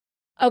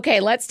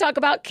Okay, let's talk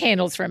about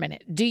candles for a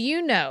minute. Do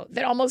you know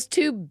that almost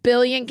 2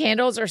 billion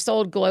candles are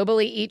sold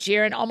globally each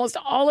year, and almost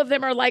all of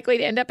them are likely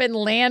to end up in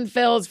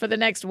landfills for the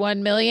next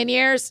 1 million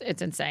years?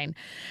 It's insane.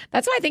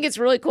 That's why I think it's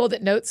really cool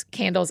that Notes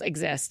candles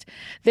exist.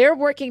 They're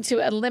working to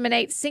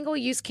eliminate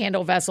single-use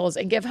candle vessels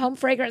and give home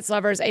fragrance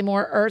lovers a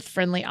more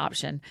earth-friendly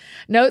option.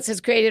 Notes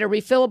has created a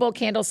refillable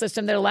candle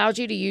system that allows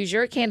you to use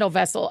your candle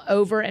vessel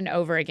over and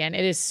over again.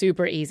 It is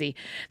super easy.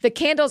 The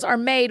candles are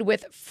made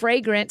with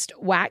fragranced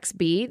wax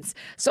beads,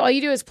 so all you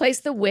do is place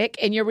the wick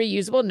in your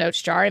reusable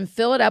Notes jar and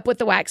fill it up with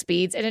the wax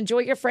beads and enjoy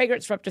your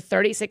fragrance for up to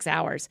 36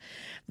 hours.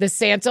 The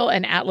Santal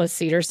and Atlas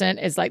cedar scent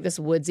is like this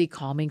woodsy,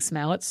 calming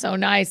smell. It's so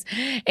nice.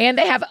 And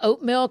they have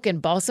oat milk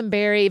and balsam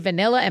berry,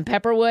 vanilla and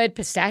pepperwood,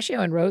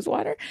 pistachio and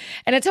rosewater,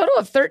 and a total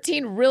of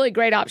 13 really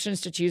great options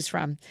to choose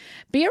from.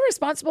 Be a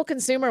responsible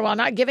consumer while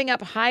not giving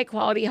up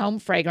high-quality home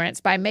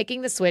fragrance by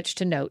making the switch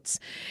to Notes.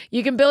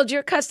 You can build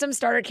your custom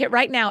starter kit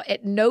right now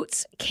at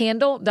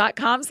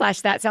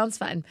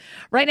notescandle.com/thatsoundsfun.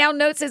 Right now,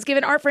 Notes is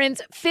giving our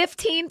friends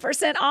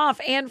 15%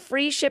 off and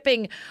free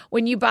shipping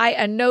when you buy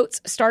a Notes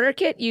starter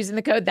kit using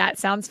the code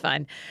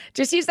ThatSoundsFun.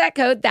 Just use that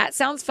code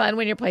ThatSoundsFun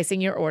when you're placing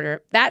your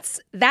order. That's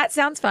That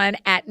Sounds Fun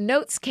at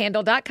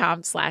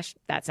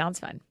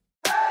notescandle.com/thatsoundsfun.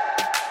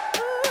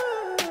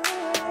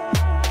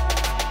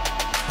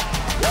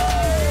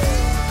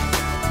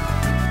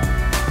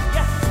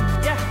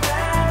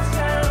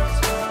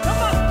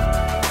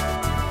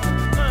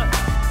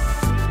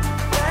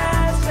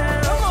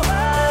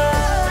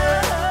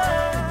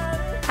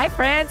 Hi,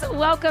 friends.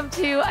 Welcome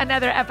to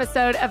another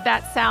episode of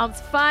That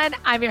Sounds Fun.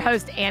 I'm your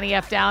host, Annie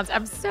F. Downs.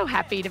 I'm so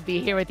happy to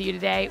be here with you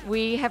today.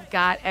 We have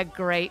got a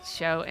great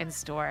show in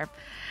store.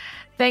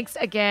 Thanks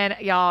again,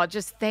 y'all.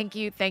 Just thank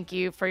you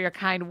for your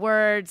kind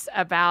words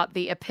about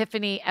the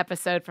Epiphany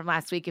episode from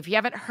last week. If you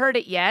haven't heard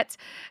it yet,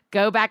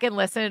 go back and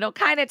listen. It'll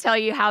kind of tell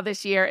you how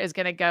this year is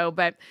going to go,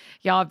 but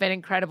y'all have been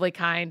incredibly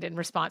kind in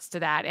response to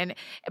that. And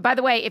by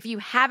the way, if you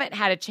haven't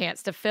had a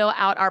chance to fill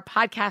out our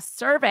podcast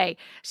survey,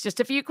 it's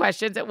just a few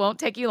questions. It won't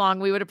take you long.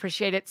 We would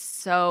appreciate it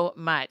so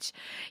much.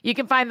 You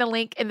can find the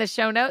link in the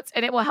show notes,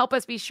 and it will help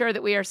us be sure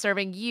that we are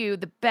serving you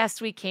the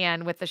best we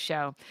can with the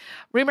show.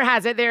 Rumor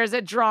has it there's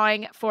a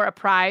drawing for a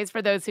prize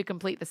for those who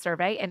complete the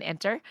survey and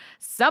enter.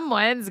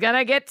 Someone's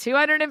gonna get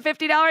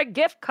 $250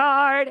 gift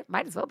card.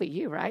 Might as well be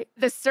you, right?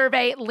 The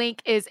survey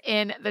link is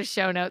in the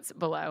show notes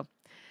below.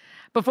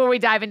 Before we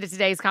dive into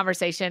today's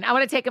conversation, I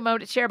want to take a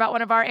moment to share about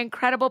one of our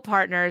incredible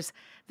partners.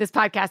 This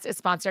podcast is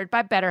sponsored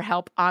by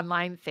BetterHelp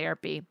Online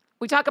Therapy.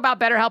 We talk about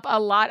BetterHelp a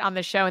lot on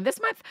the show, and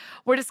this month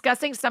we're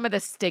discussing some of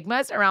the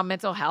stigmas around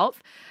mental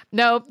health.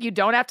 No, you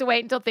don't have to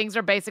wait until things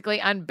are basically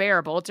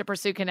unbearable to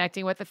pursue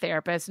connecting with a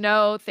therapist.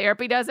 No,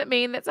 therapy doesn't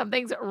mean that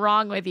something's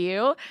wrong with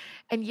you.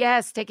 And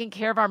yes, taking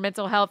care of our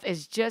mental health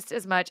is just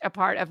as much a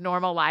part of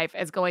normal life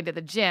as going to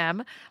the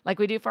gym, like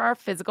we do for our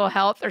physical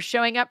health, or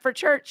showing up for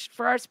church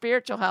for our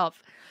spiritual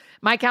health.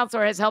 My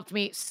counselor has helped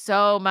me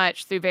so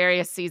much through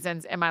various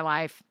seasons in my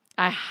life.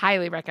 I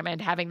highly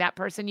recommend having that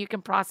person you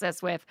can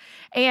process with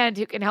and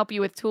who can help you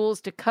with tools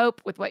to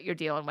cope with what you're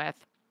dealing with.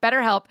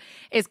 BetterHelp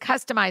is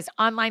customized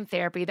online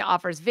therapy that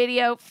offers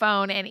video,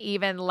 phone, and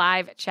even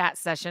live chat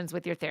sessions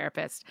with your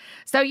therapist.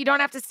 So you don't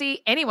have to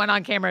see anyone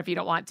on camera if you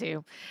don't want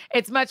to.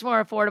 It's much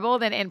more affordable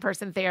than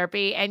in-person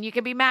therapy, and you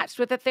can be matched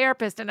with a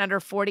therapist in under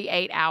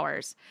 48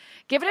 hours.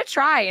 Give it a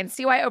try and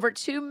see why over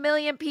 2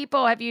 million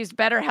people have used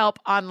BetterHelp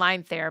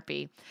online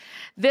therapy.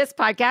 This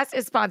podcast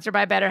is sponsored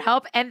by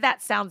BetterHelp, and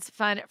That Sounds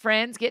Fun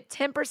friends get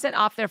 10%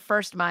 off their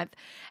first month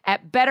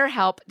at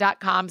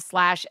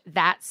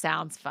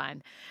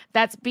betterhelp.com/thatsoundsfun.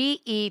 That's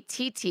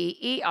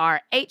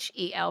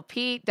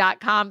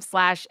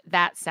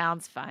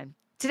BetterHelp.com/thatsoundsfun.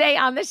 Today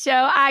on the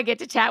show, I get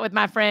to chat with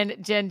my friend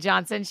Jen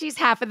Johnson. She's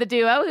half of the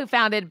duo who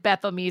founded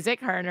Bethel Music,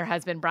 her and her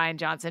husband, Brian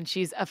Johnson.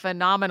 She's a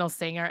phenomenal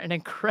singer, an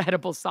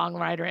incredible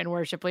songwriter and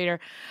worship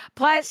leader.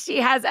 Plus, she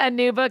has a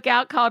new book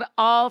out called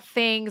All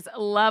Things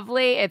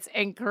Lovely. It's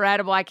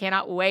incredible. I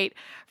cannot wait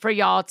for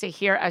y'all to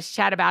hear us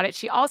chat about it.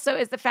 She also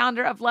is the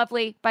founder of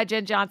Lovely by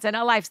Jen Johnson,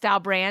 a lifestyle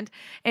brand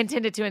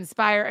intended to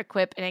inspire,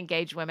 equip, and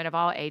engage women of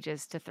all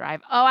ages to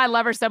thrive. Oh, I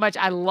love her so much.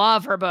 I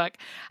love her book.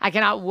 I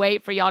cannot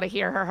wait for y'all to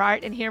hear her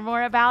heart and hear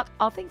more about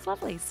All Things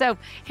Lovely. So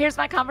here's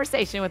my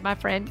conversation with my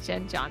friend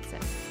Jen Johnson.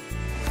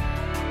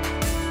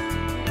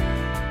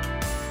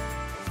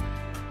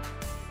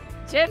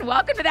 Jen,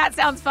 welcome to That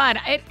Sounds Fun.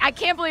 I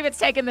can't believe it's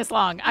taken this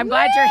long. I'm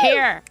glad you're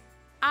here.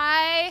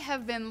 I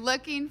have been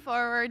looking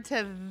forward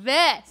to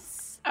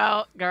this.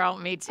 Oh, girl,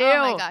 me too.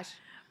 Oh my gosh.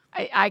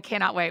 I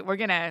cannot wait. We're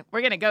gonna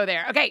go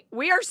there. Okay,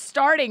 we are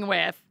starting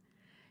with,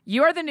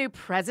 you're the new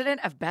president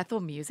of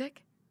Bethel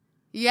Music?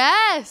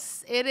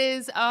 Yes, it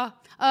is a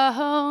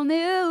whole new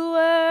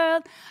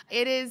world.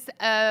 It is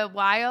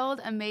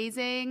wild,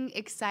 amazing,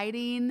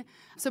 exciting.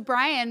 So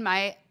Brian,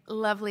 my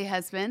lovely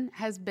husband,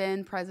 has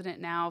been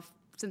president now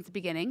since the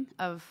beginning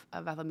of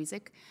Bethel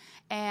Music.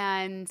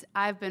 And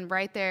I've been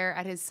right there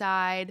at his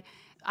side.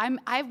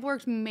 I've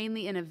worked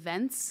mainly in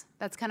events.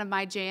 That's kind of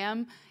my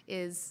jam.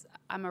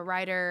 I'm a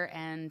writer,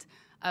 and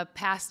a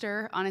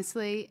pastor,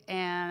 honestly,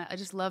 and I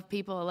just love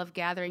people. I love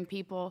gathering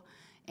people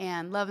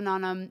and loving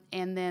on them,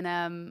 and then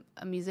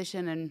a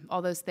musician and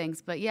all those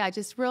things. But yeah,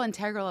 just real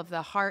integral of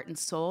the heart and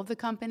soul of the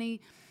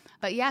company.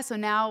 But yeah, so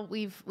now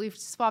we've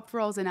swapped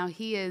roles, and now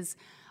he is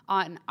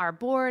on our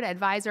board,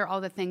 advisor,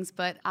 all the things,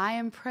 but I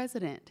am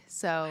president.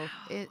 So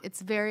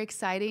it's very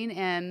exciting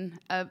and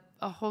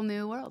a whole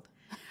new world.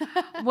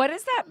 What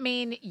does that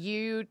mean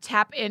you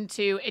tap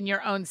into in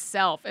your own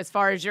self as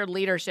far as your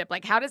leadership?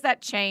 Like, how does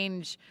that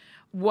change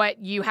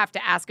what you have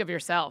to ask of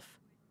yourself?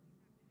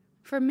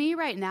 For me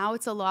right now,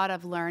 it's a lot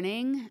of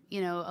learning,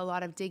 a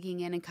lot of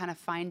digging in and kind of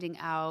finding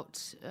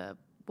out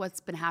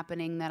what's been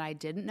happening that I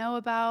didn't know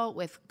about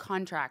with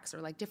contracts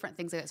or like different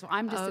things like that. So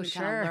I'm just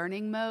in kind of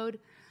learning mode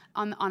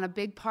on a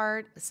big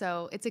part.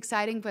 So it's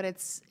exciting, but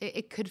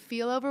it could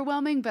feel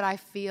overwhelming, but I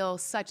feel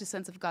such a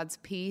sense of God's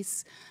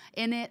peace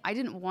in it. I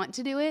didn't want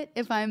to do it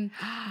if I'm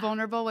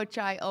vulnerable, which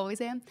I always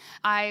am.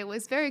 I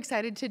was very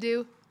excited to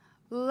do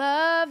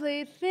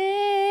lovely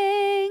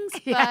things,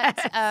 but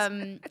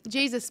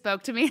Jesus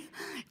spoke to me.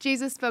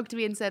 Jesus spoke to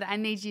me and said, I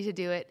need you to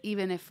do it,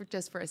 even if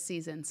just for a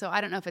season. So I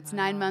don't know if it's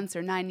 9 months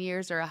or 9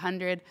 years or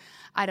 100.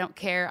 I don't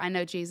care. I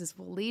know Jesus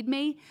will lead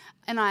me.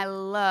 And I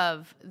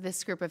love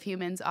this group of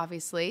humans,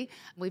 obviously.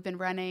 We've been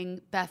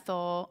running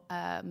Bethel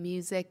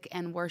music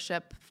and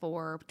worship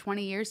for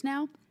 20 years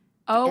now.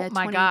 Oh,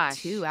 my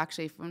gosh. 22,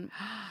 actually, from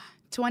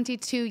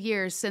 22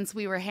 years since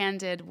we were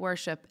handed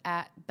worship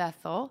at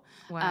Bethel.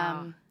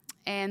 Wow.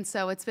 And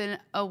so it's been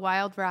a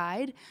wild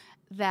ride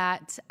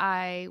that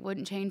I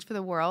wouldn't change for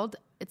the world.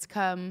 It's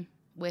come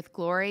with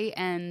glory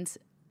and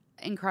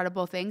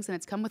incredible things, and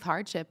it's come with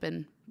hardship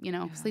and,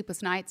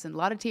 sleepless nights and a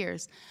lot of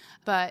tears.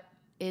 But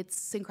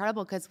it's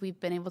incredible because we've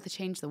been able to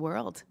change the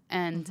world.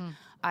 And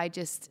I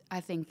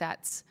think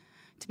that's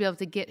to be able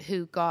to get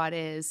who God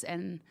is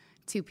and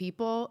to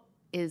people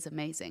is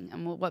amazing.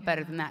 And what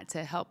better than that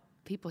to help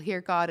people hear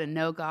God and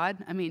know God?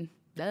 I mean,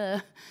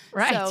 duh.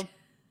 Right. So,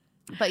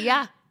 but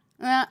yeah.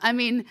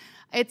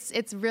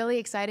 It's really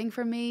exciting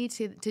for me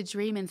to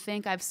dream and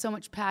think. I have so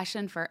much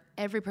passion for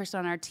every person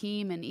on our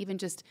team and even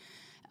just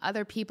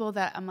other people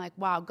that I'm like,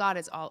 wow, God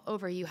is all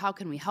over you. How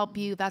can we help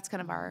you? That's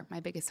kind of my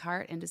biggest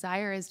heart and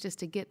desire is just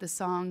to get the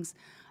songs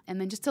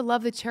and then just to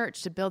love the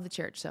church, to build the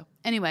church. So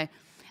anyway,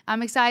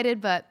 I'm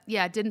excited, but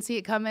yeah, didn't see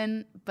it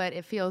coming, but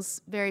it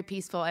feels very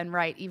peaceful and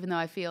right, even though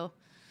I feel,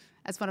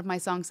 as one of my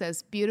songs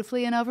says,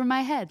 beautifully and over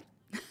my head.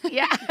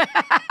 Yeah.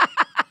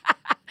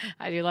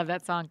 I do love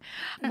that song.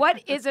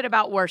 What is it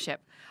about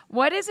worship?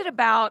 What is it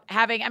about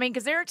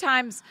because there are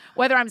times,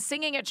 whether I'm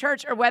singing at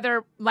church or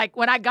whether, like,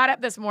 when I got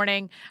up this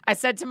morning, I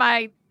said to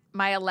my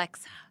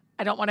Alexa,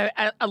 I don't want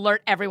to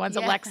alert everyone's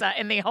Alexa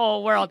in the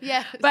whole world.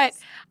 Yes. But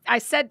I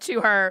said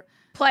to her,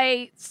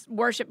 play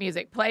worship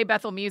music, play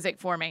Bethel music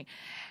for me.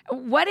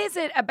 What is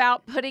it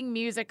about putting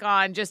music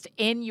on just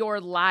in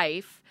your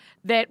life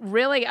that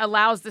really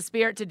allows the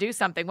Spirit to do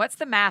something? What's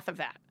the math of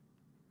that?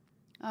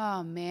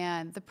 Oh,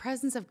 man, the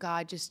presence of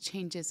God just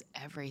changes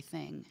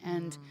everything.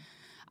 And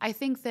I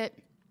think that,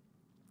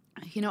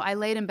 I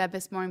laid in bed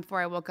this morning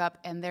before I woke up,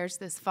 and there's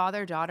this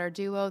father-daughter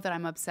duo that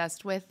I'm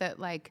obsessed with that,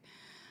 like,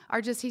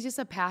 he's just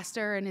a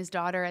pastor and his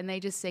daughter, and they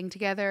just sing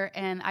together.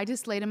 And I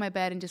just laid in my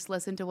bed and just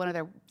listened to one of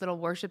their little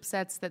worship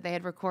sets that they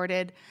had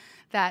recorded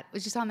that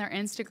was just on their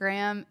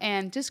Instagram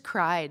and just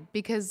cried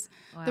because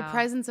the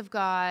presence of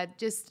God,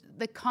 just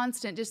the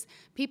constant, just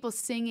people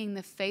singing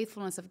the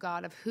faithfulness of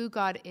God, of who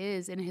God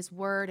is in his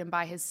word and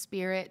by his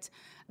Spirit,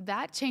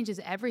 that changes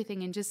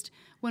everything. And just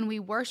when we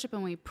worship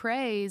and we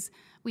praise,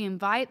 we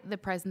invite the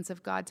presence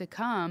of God to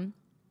come.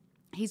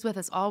 He's with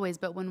us always,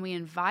 but when we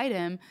invite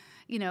him,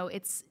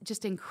 it's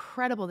just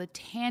incredible, the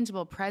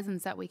tangible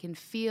presence that we can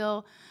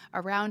feel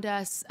around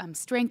us,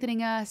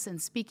 strengthening us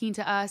and speaking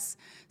to us.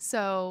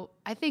 So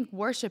I think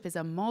worship is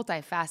a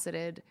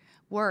multifaceted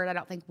word. I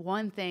don't think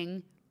one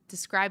thing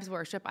describes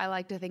worship. I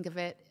like to think of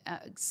it,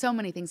 so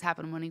many things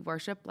happen when we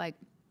worship. Like,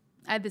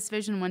 I had this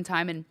vision one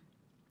time, and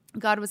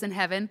God was in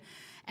heaven,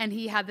 and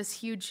he had this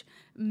huge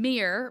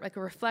mirror, like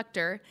a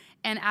reflector,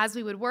 and as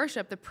we would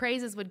worship, the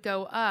praises would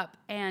go up,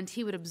 and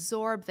he would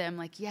absorb them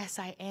like, yes,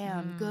 I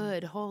am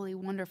good, holy,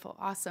 wonderful,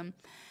 awesome.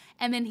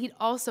 And then he'd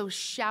also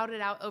shout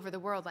it out over the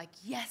world like,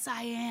 yes,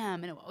 I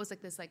am. And it was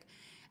like this, like,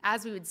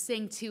 as we would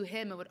sing to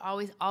him, it would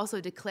always also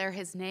declare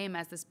his name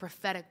as this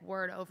prophetic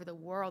word over the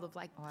world of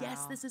like,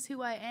 yes, this is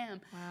who I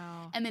am.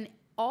 Wow. And then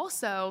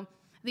also,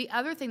 the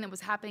other thing that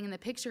was happening in the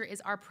picture is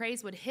our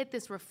praise would hit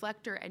this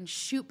reflector and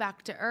shoot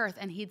back to earth,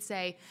 and he'd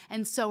say,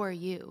 and so are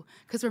you,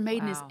 because we're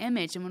made in his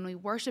image, and when we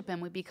worship him,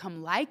 we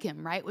become like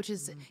him, right? Which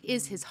is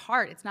his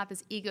heart. It's not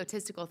this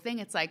egotistical thing.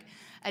 It's like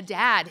a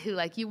dad who,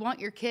 like, you want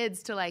your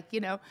kids to, like,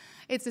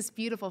 it's this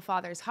beautiful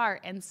father's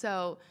heart. And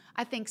so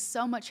I think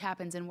so much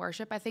happens in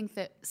worship. I think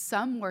that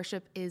some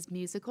worship is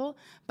musical,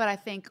 but I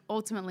think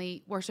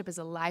ultimately worship is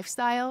a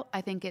lifestyle.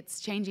 I think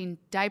it's changing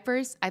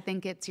diapers. I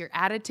think it's your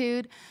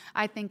attitude.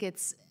 I think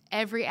it's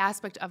every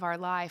aspect of our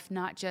life,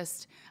 not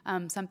just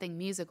something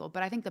musical.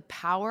 But I think the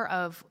power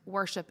of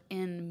worship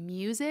in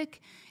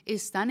music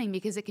is stunning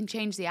because it can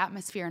change the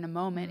atmosphere in a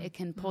moment. It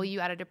can pull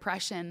you out of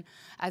depression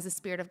as the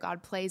Spirit of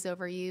God plays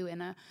over you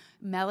in a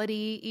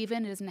melody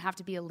even. It doesn't have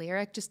to be a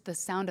lyric, just the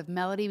sound of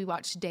melody. We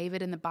watched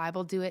David in the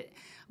Bible do it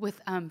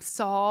with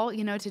Saul,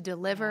 to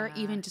deliver,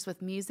 even just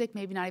with music,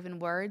 maybe not even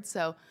words.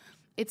 So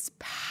it's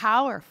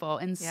powerful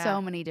in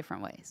so many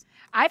different ways.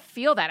 I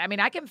feel that. I mean,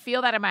 I can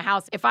feel that in my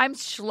house. If I'm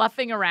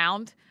schluffing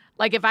around,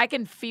 like if I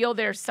can feel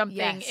there's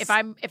something, if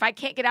I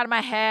can't get out of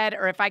my head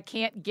or if I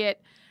can't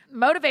get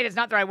motivated is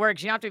not the right word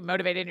because you don't have to be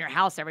motivated in your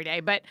house every day.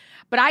 But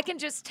I can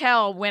just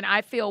tell when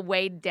I feel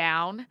weighed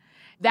down,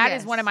 that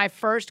is one of my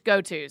first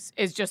go-tos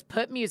is just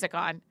put music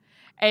on.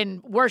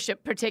 And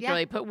worship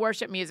particularly, put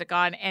worship music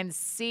on and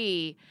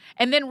see,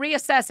 and then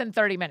reassess in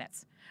 30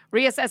 minutes.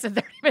 Reassess in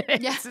 30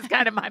 minutes is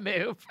kind of my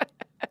move.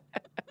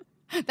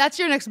 That's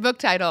your next book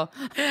title.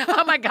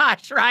 Oh my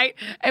gosh, right?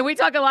 And we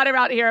talk a lot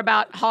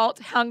about halt,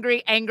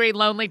 hungry, angry,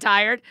 lonely,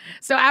 tired.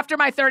 So after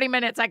my 30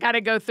 minutes, I got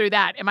to go through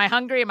that. Am I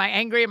hungry? Am I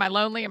angry? Am I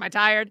lonely? Am I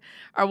tired?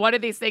 Or what are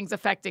these things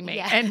affecting me?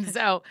 Yeah. And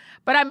so,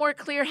 but I'm more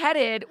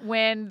clear-headed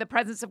when the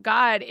presence of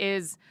God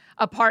is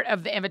a part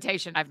of the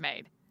invitation I've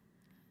made.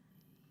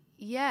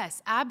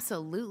 Yes,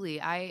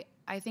 absolutely. I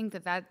think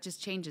that just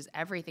changes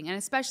everything. And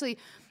especially,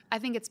 I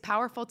think it's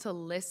powerful to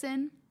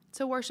listen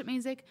to worship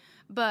music,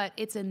 but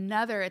it's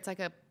like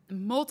a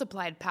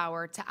multiplied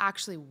power to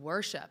actually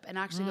worship and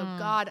actually go,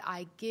 God,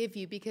 I give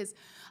you, because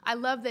I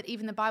love that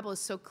even the Bible is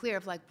so clear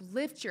of like,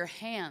 lift your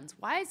hands.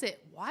 Why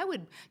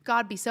would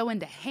God be so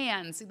into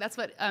hands? That's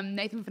what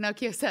Nathan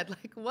Finocchio said.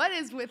 Like, what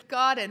is with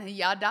God and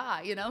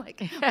yada?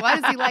 Like, why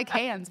does he like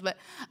hands? But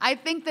I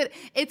think that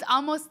it's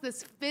almost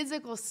this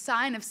physical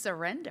sign of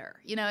surrender.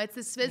 It's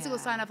this physical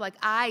sign of like,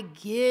 I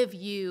give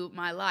you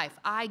my life.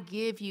 I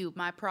give you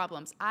my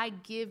problems. I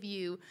give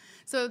you.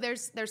 So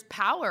there's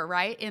power,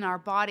 right, in our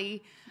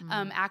body,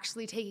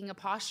 actually taking a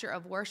posture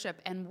of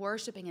worship and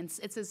worshiping. And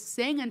it says,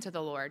 sing unto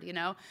the Lord,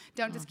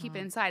 don't just keep it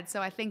inside.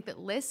 So I think that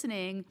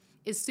listening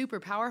is super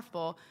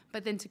powerful,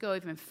 but then to go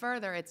even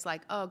further, it's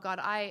like, oh God,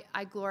 I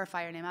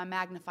glorify your name. I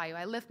magnify you.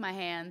 I lift my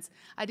hands.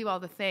 I do all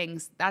the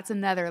things. That's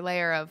another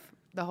layer of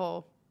the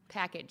whole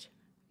package.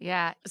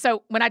 Yeah.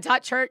 So when I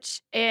taught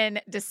church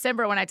in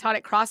December, when I taught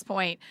at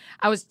Crosspoint,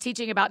 I was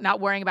teaching about not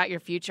worrying about your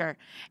future.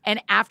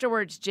 And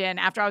afterwards, Jen,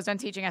 after I was done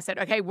teaching, I said,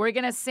 okay, we're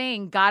going to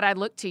sing God, I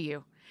Look to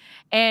You.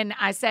 And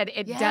I said,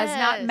 it does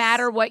not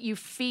matter what you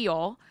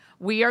feel.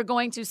 We are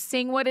going to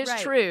sing what is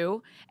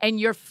true, and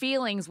your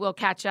feelings will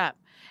catch up.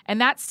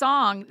 And that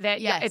song,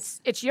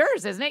 it's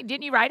yours, isn't it?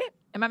 Didn't you write it?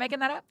 Am I making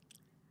that up?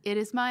 It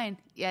is mine.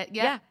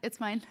 Yeah, it's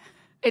mine.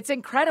 It's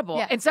incredible.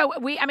 Yeah. And so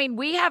we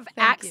have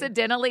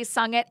accidentally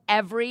sung it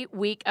every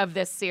week of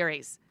this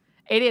series.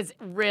 It is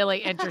really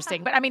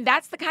interesting. But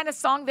that's the kind of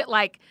song that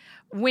like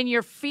when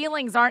your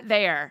feelings aren't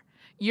there,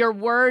 your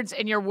words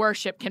and your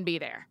worship can be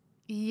there.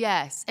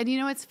 Yes. And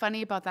what's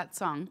funny about that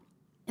song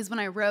is when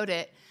I wrote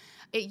it,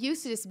 it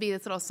used to just be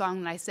this little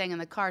song that I sang in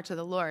the car to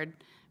the Lord.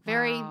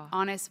 Very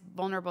honest,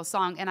 vulnerable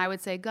song. And I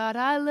would say, God,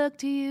 I look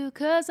to you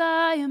 'cause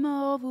I am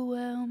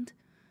overwhelmed.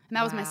 And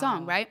that was my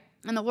song, right?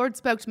 And the Lord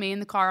spoke to me in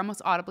the car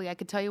almost audibly. I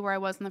could tell you where I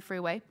was on the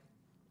freeway.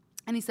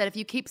 And he said, if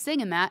you keep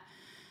singing that,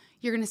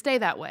 you're going to stay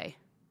that way.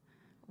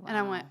 Wow. And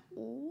I went,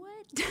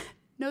 what?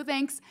 No,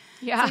 thanks.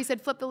 Yeah. So he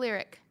said, flip the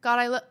lyric. God,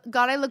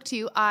 I look to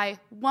you. I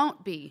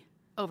won't be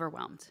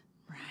overwhelmed.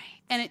 Right.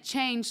 And it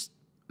changed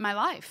my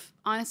life,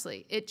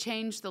 honestly. It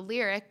changed the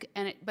lyric,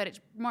 but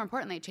more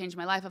importantly, it changed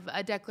my life of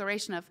a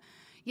declaration of,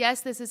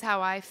 yes, this is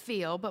how I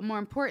feel, but more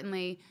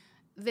importantly,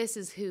 this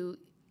is who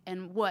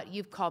and what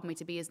you've called me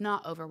to be is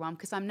not overwhelmed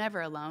because I'm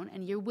never alone,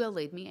 and you will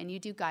lead me, and you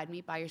do guide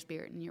me by your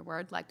Spirit and your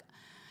word.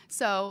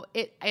 So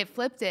it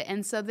flipped it.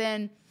 And so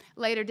then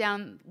later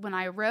down when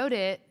I wrote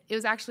it, it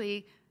was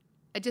actually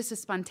just a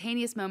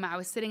spontaneous moment. I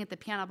was sitting at the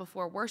piano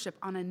before worship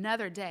on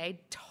another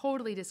day,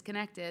 totally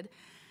disconnected,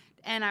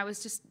 and I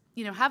was just,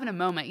 having a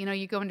moment.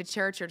 You go into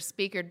church or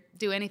speak or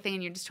do anything,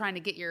 and you're just trying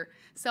to get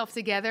yourself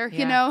together,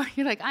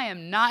 You're like, I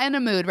am not in a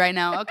mood right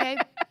now, okay?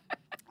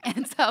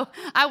 And so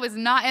I was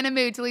not in a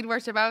mood to lead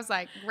worship. I was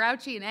like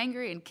grouchy and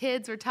angry, and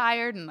kids were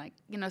tired, and like,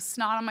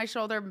 snot on my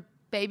shoulder,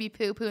 baby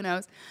poop, who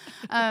knows.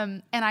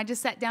 And I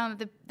just sat down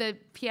at the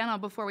piano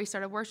before we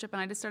started worship,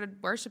 and I just started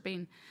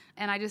worshiping.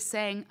 And I just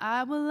sang,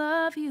 I will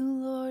love you,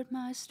 Lord,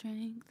 my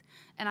strength.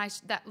 And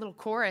that little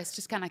chorus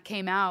just kind of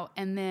came out.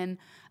 And then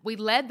we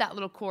led that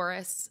little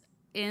chorus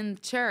in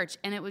church,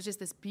 and it was just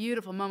this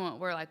beautiful moment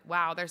where like,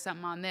 wow, there's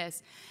something on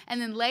this.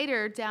 And then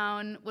later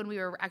down when we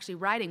were actually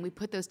writing, we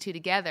put those two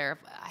together.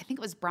 I think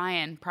it was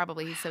Brian,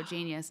 probably, he's so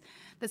genius,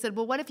 that said,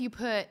 well, what if you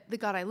put the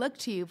God I look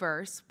to you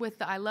verse with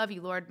the I love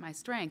you, Lord, my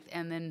strength,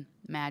 and then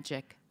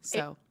magic.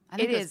 So I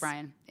think it was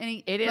Brian.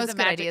 It is most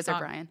good ideas song. Are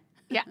Brian.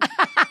 Yeah.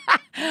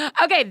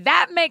 Okay,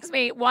 that makes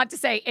me want to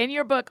say, in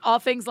your book, All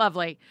Things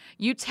Lovely,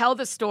 you tell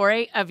the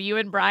story of you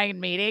and Brian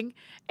meeting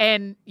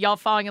and y'all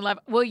falling in love.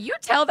 Will you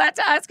tell that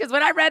to us? Because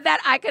when I read that,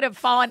 I could have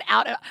fallen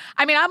out of,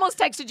 I almost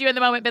texted you in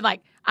the moment, been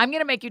like, I'm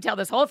going to make you tell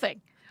this whole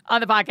thing.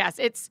 on the podcast.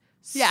 It's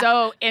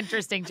so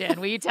interesting, Jen.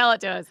 Will you tell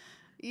it to us?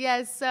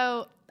 Yes.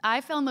 So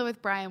I fell in love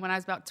with Brian when I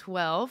was about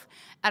 12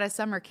 at a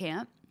summer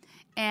camp.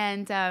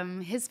 And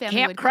his family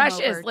Camp would crushes.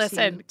 come over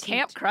Listen, to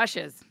camp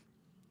crushes.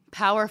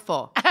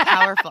 Powerful.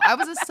 I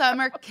was a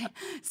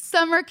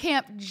summer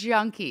camp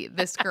junkie,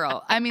 this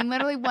girl. I mean,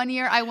 literally one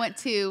year I went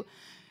to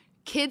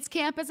kids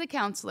camp as a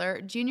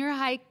counselor, junior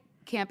high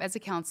camp as a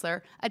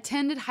counselor,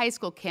 attended high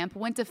school camp,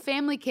 went to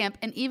family camp,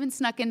 and even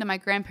snuck into my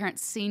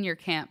grandparents' senior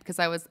camp because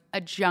I was a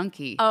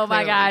junkie. Oh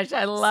my gosh,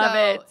 I love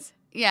it.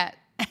 Yeah.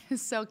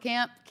 So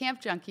camp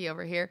junkie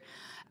over here.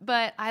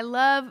 But I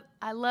loved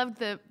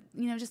the,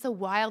 just the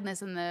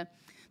wildness and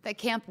that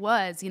camp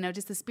was,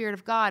 just the Spirit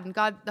of God. And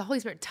God, the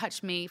Holy Spirit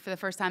touched me for the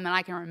first time that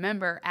I can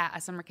remember at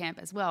a summer camp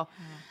as well.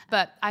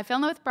 But I fell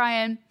in love with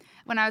Brian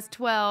when I was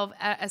 12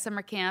 at a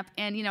summer camp.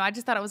 And, I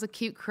just thought it was a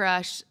cute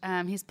crush.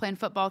 He's playing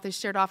football with his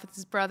shirt off with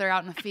his brother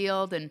out in the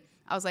field. And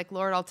I was like,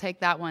 Lord, I'll take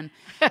that one.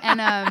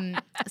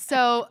 And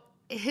so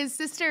his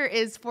sister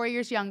is 4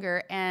 years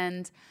younger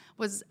and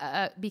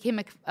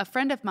became a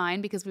friend of mine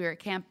because we were at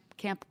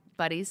camp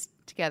buddies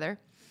together.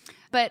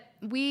 But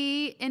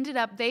we ended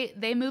up,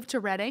 they moved to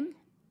Redding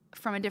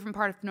from a different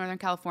part of Northern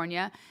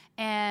California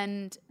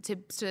and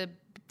to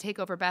take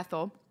over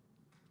Bethel.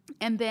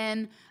 And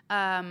then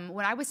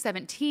when I was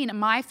 17,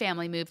 my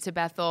family moved to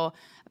Bethel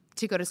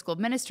to go to school of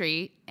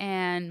ministry.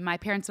 And my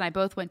parents and I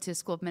both went to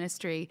school of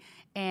ministry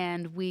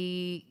and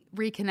we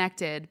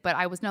reconnected. But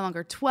I was no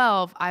longer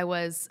 12. I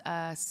was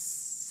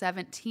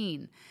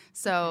 17.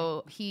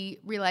 So he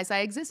realized I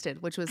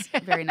existed, which was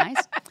very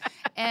nice.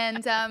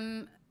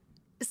 And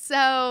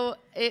so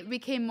it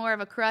became more of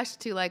a crush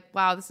to like,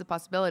 wow, this is a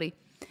possibility.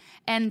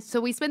 And so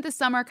we spent the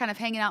summer kind of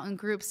hanging out in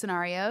group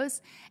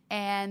scenarios.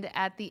 And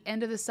at the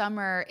end of the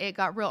summer, it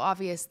got real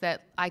obvious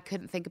that I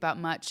couldn't think about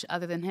much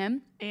other than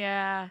him.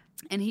 Yeah.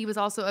 And he was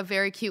also a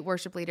very cute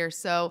worship leader.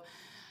 So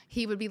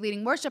he would be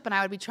leading worship and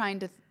I would be trying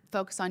to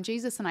focus on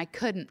Jesus and I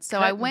couldn't. So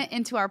I went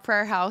into our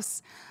prayer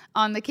house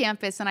on the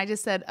campus and I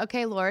just said,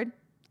 okay, Lord,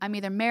 I'm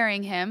either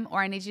marrying him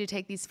or I need you to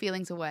take these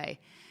feelings away.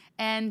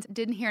 And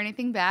didn't hear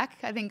anything back.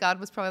 I think God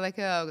was probably like,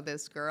 oh,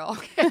 this girl.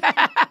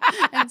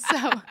 And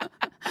so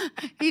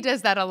he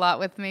does that a lot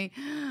with me.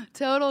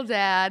 Total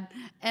dad.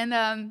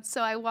 And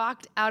so I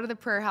walked out of the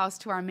prayer house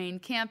to our main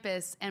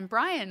campus, and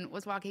Brian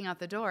was walking out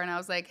the door, and I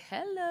was like,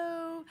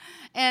 hello.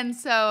 And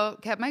so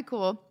kept my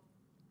cool.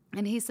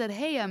 And he said,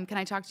 hey, can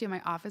I talk to you in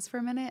my office for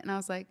a minute? And I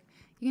was like,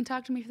 you can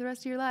talk to me for the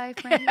rest of your life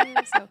right here.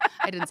 So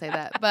I didn't say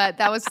that, but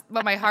that was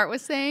what my heart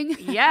was saying.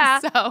 Yeah.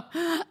 So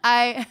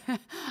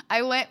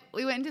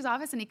we went into his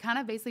office and he kind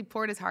of basically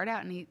poured his heart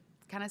out and he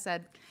kind of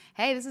said,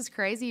 hey, this is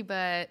crazy,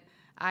 but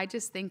I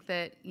just think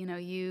that,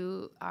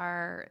 you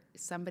are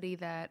somebody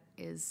that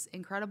is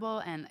incredible.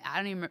 And I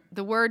don't even,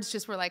 the words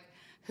just were like,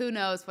 who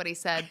knows what he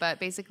said, but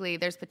basically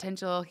there's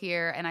potential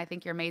here and I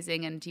think you're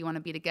amazing. And do you want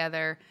to be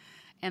together?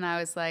 And I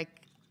was like,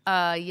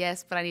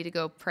 yes, but I need to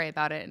go pray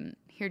about it and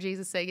hear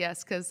Jesus say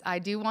yes, because I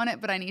do want it,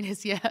 but I need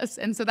his yes.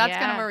 And so that's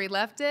kind of where we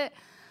left it.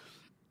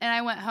 And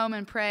I went home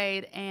and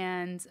prayed,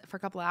 and for a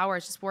couple of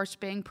hours, just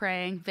worshiping,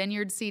 praying.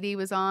 Vineyard CD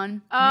was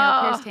on.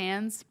 Nail Pierced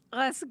Hands.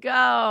 Let's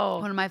go.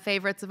 One of my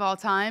favorites of all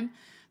time,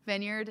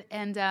 Vineyard.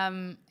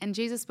 And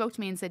Jesus spoke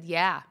to me and said,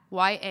 yeah,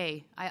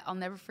 Y-A. I'll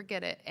never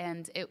forget it.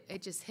 And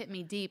it just hit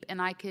me deep.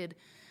 And I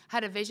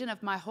had a vision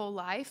of my whole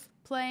life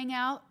playing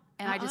out.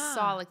 And I just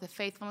saw like the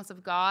faithfulness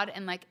of God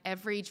and like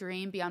every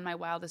dream beyond my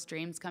wildest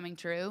dreams coming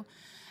true.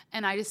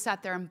 And I just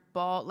sat there and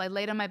bawled, like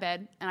laid on my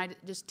bed, and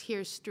just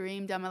tears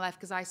streamed down my life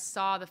because I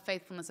saw the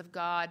faithfulness of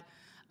God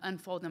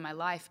unfold in my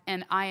life.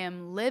 And I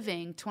am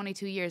living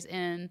 22 years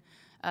in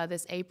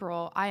this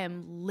April. I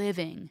am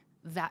living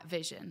that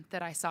vision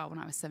that I saw when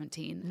I was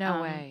 17.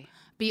 No way.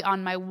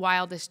 Beyond my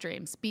wildest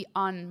dreams.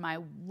 Beyond my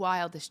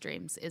wildest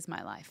dreams is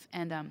my life.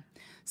 And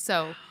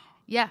so...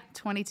 yeah,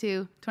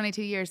 22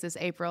 years this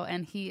April,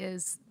 and he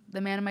is the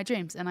man of my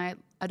dreams, and I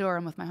adore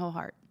him with my whole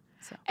heart.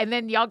 So. And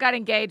then y'all got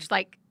engaged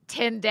like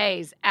 10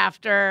 days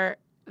after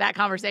that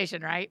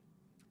conversation, right?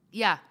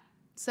 Yeah.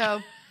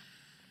 So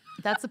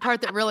that's the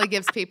part that really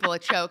gives people a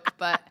choke,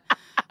 but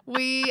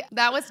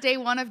that was day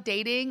one of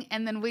dating,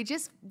 and then we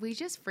just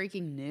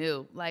freaking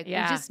knew. Like, we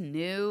just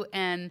knew,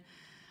 and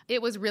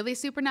it was really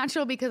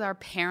supernatural because our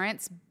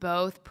parents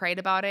both prayed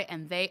about it,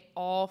 and they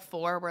all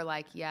four were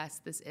like,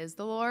 yes, this is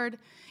the Lord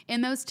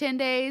in those 10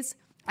 days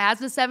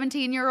as a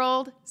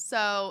 17-year-old.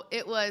 So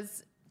it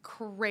was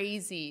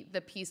crazy,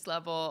 the peace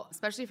level,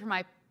 especially for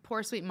my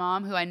poor sweet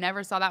mom, who I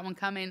never saw that one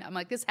coming. I'm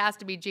like, this has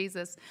to be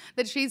Jesus,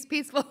 that she's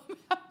peaceful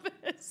about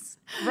this.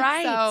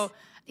 Right. So,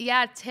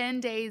 yeah, 10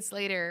 days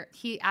later,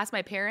 he asked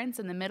my parents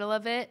in the middle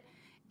of it,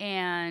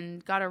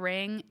 and got a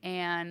ring,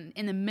 and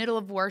in the middle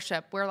of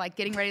worship, we're like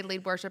getting ready to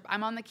lead worship.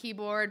 I'm on the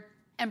keyboard,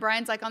 and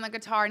Brian's like on the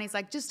guitar, and he's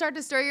like, just start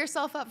to stir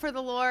yourself up for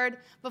the Lord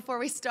before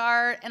we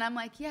start. And I'm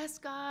like, yes,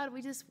 God,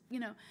 we just,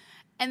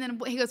 And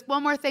then he goes,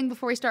 one more thing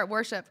before we start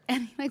worship.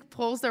 And he like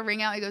pulls the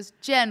ring out. He goes,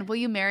 Jen, will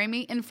you marry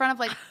me? In front of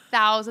like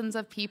thousands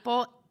of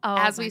people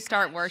as we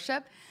start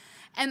worship.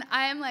 And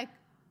I am like,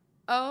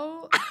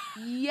 oh,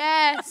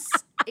 yes,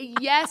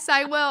 Yes,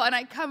 I will. And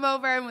I come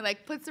over and we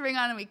like puts the ring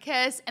on and we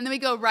kiss and then we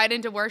go right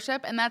into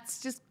worship. And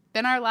that's just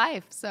been our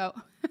life. So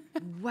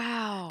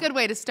wow. Good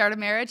way to start a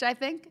marriage, I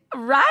think.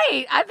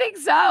 Right. I think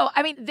so.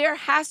 I mean, there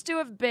has to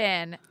have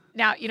been,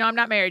 now, I'm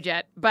not married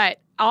yet, but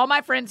all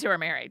my friends who are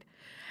married.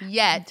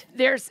 Yet.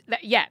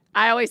 Yet.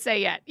 I always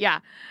say yet. Yeah.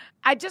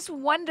 I just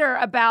wonder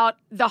about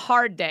the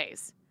hard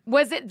days.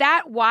 Was it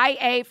that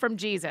YA from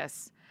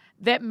Jesus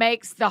that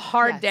makes the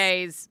hard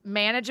days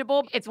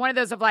manageable? It's one of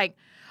those of like,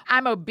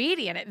 I'm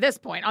obedient at this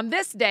point. On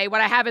this day,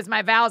 what I have is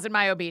my vows and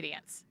my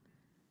obedience.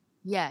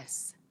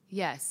 Yes.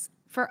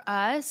 For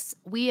us,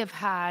 we have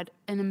had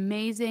an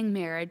amazing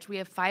marriage. We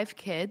have 5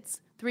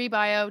 kids, 3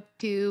 bio,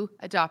 2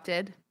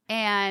 adopted.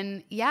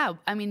 And yeah,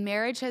 I mean,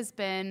 marriage has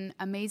been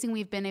amazing.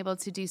 We've been able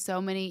to do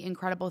so many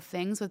incredible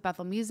things with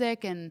Bethel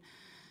Music and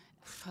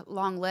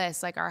long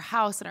list, like our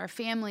house and our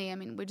family. I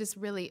mean,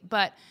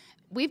 but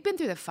we've been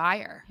through the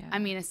fire. Yeah. I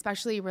mean,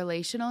 especially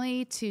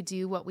relationally to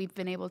do what we've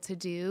been able to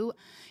do.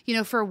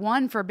 For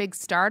a big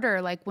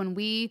starter, like when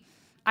we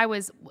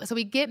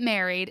get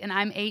married and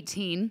I'm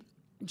 18,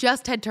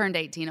 just had turned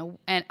 18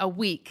 a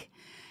week.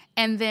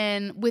 And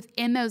then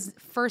within those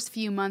first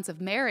few months of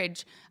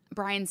marriage,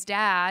 Brian's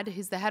dad,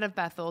 who's the head of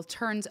Bethel,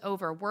 turns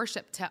over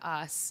worship to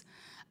us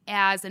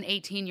as an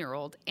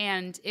 18-year-old.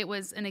 And it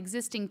was an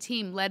existing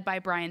team led by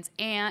Brian's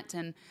aunt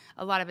and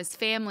a lot of his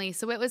family.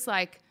 So it was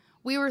like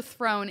we were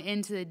thrown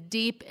into the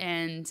deep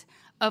end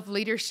of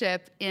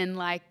leadership in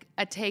like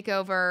a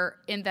takeover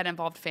that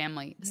involved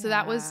family. Yeah. So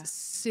that was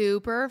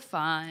super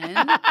fun.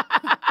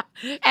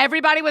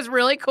 Everybody was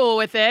really cool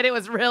with it. It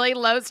was really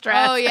low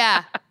stress. Oh,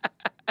 yeah.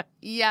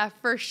 Yeah,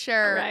 for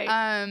sure.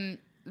 Right.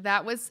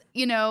 That was,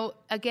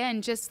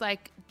 again, just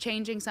like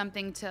changing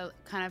something to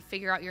kind of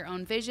figure out your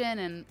own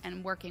vision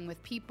and working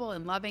with people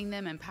and loving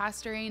them and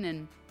pastoring.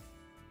 And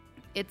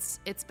it's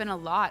been a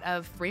lot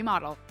of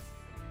remodel.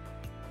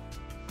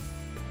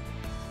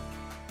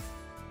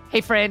 Hey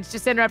friends,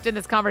 just interrupting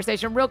this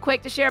conversation real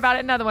quick to share about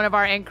another one of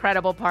our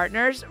incredible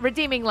partners,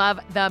 Redeeming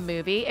Love, the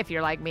movie. If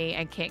you're like me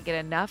and can't get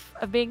enough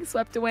of being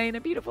swept away in a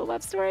beautiful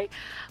love story,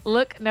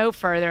 look no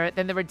further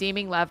than the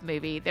Redeeming Love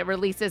movie that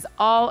releases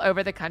all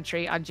over the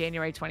country on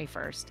January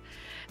 21st.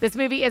 This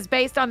movie is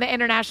based on the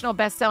international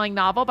best-selling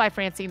novel by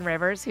Francine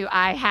Rivers, who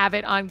I have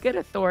it on good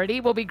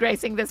authority will be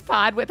gracing this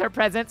pod with her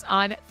presence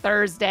on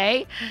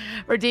Thursday.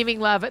 Redeeming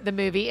Love, the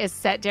movie, is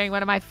set during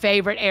one of my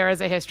favorite eras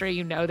of history.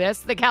 You know this,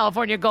 the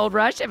California Gold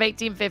Rush of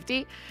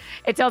 1850.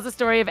 It tells the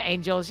story of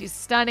Angel. She's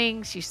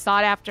stunning. She's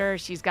sought after.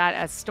 She's got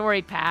a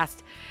storied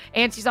past,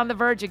 and she's on the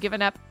verge of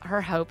giving up her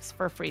hopes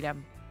for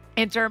freedom.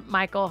 Enter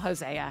Michael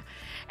Hosea.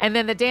 And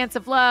then the dance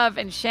of love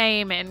and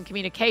shame and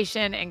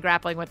communication and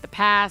grappling with the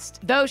past.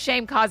 Though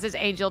shame causes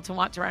Angel to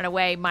want to run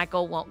away,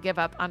 Michael won't give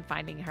up on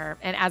finding her.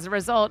 And as a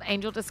result,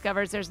 Angel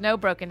discovers there's no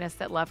brokenness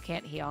that love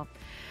can't heal.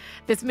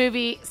 This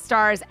movie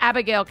stars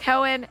Abigail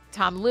Cohen,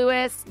 Tom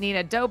Lewis,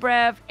 Nina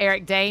Dobrev,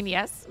 Eric Dane,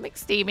 yes,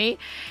 McSteamy,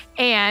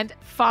 and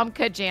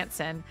Famke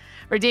Janssen.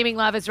 Redeeming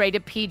Love is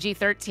rated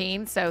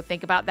PG-13, so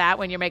think about that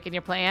when you're making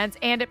your plans.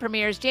 And it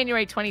premieres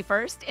January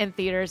 21st in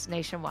theaters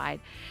nationwide.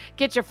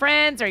 Get your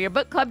friends or your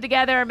book club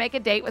together or make a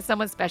date with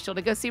someone special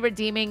to go see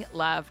Redeeming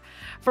Love.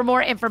 For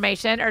more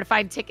information or to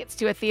find tickets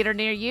to a theater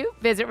near you,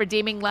 visit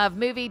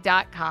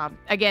redeeminglovemovie.com.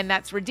 Again,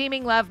 that's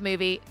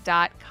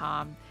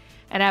redeeminglovemovie.com.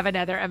 And I have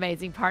another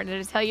amazing partner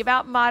to tell you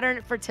about,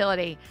 Modern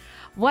Fertility.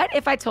 What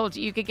if I told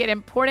you you could get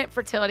important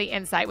fertility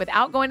insight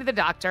without going to the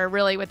doctor,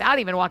 really without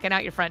even walking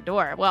out your front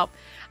door? Well,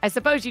 I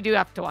suppose you do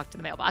have to walk to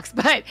the mailbox,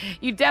 but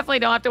you definitely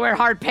don't have to wear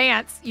hard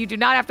pants. You do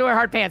not have to wear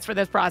hard pants for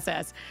this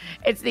process.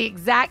 It's the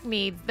exact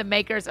needs the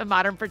makers of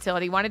Modern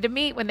Fertility wanted to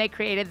meet when they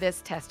created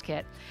this test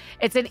kit.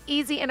 It's an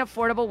easy and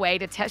affordable way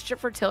to test your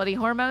fertility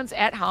hormones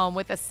at home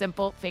with a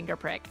simple finger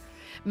prick.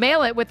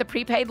 Mail it with a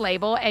prepaid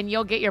label, and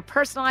you'll get your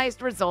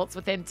personalized results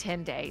within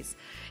 10 days.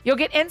 You'll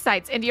get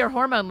insights into your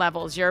hormone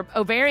levels, your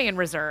ovarian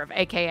reserve,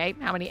 aka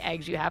how many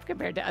eggs you have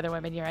compared to other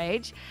women your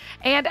age,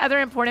 and other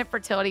important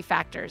fertility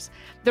factors.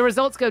 The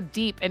results go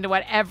deep into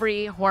what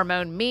every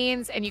hormone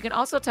means, and you can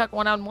also talk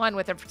one-on-one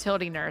with a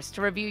fertility nurse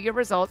to review your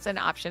results and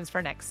options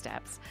for next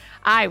steps.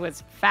 I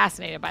was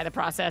fascinated by the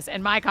process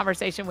and my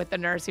conversation with the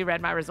nurse who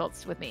read my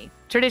results with me.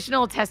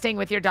 Traditional testing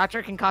with your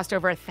doctor can cost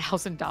over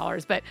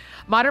 $1,000, but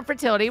Modern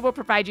Fertility will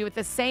provide you with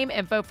the same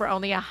info for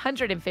only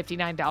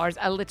 $159,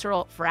 a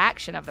literal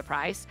fraction of the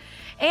price.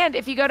 And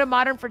if you go to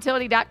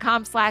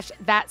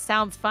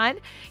modernfertility.com/thatsoundsfun,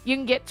 you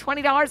can get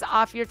 $20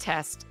 off your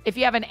test. If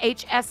you have an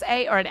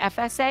HSA or an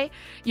FSA,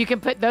 you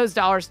can put those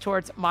dollars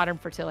towards Modern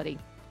Fertility.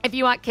 If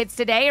you want kids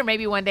today or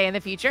maybe one day in the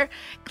future,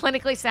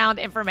 clinically sound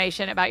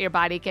information about your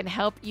body can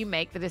help you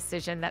make the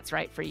decision that's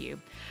right for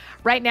you.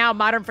 Right now,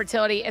 Modern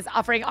Fertility is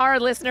offering our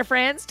listener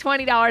friends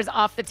 $20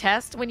 off the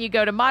test when you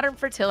go to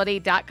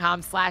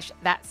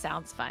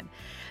modernfertility.com/thatsoundsfun.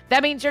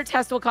 That means your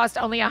test will cost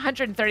only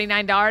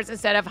 $139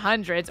 instead of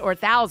hundreds or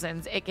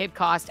thousands it could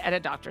cost at a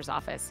doctor's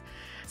office.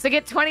 So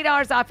get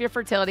 $20 off your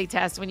fertility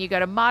test when you go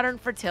to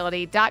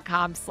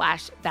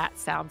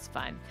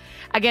modernfertility.com/thatsoundsfun.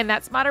 Again,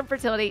 that's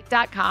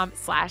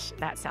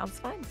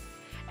modernfertility.com/thatsoundsfun.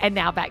 And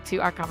now back to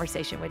our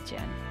conversation with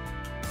Jen.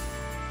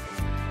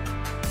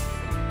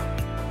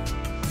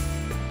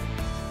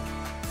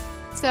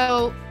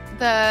 So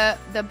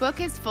the book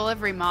is full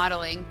of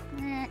remodeling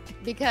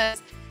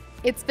because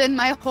it's been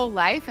my whole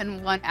life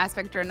in one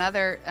aspect or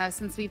another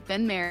since we've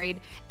been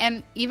married.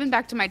 And even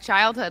back to my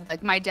childhood,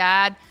 like my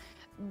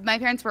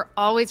parents were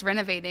always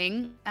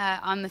renovating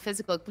on the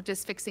physical,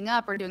 just fixing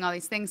up or doing all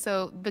these things.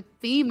 So the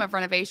theme of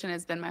renovation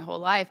has been my whole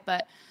life.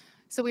 But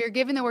so we were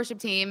given the worship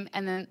team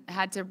and then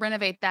had to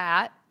renovate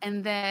that.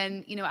 And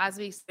then, as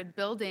we started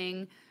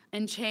building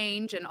and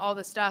change and all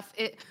the stuff,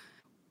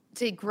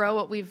 to grow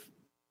what we've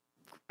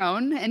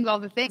grown and all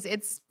the things,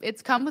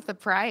 it's come with a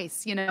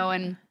price,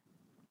 and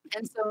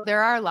so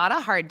there are a lot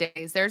of hard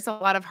days. There's a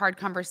lot of hard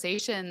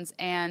conversations.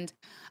 And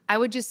I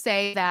would just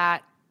say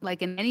that,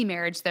 like in any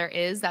marriage,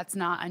 that's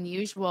not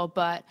unusual,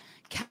 but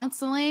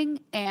counseling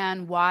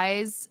and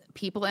wise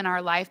people in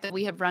our life that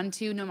we have run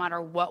to, no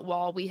matter what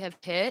wall we have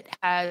hit,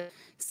 has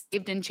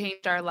saved and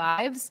changed our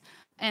lives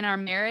and our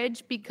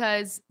marriage,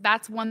 because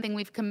that's one thing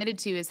we've committed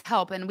to is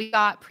help. And we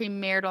got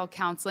premarital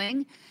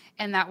counseling,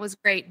 and that was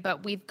great,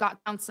 but we've got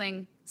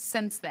counseling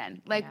since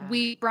then.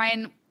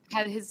 Brian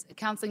had his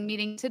counseling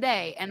meeting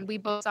today, and we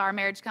both saw our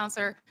marriage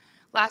counselor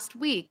last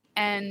week.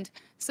 And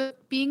so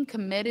being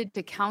committed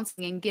to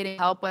counseling and getting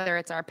help, whether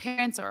it's our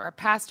parents or our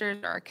pastors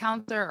or our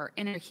counselor or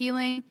inner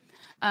healing,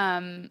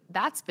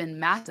 that's been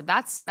massive.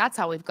 That's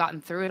how we've gotten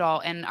through it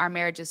all. And our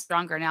marriage is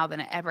stronger now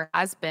than it ever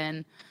has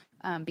been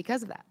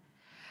because of that.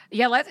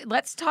 Yeah,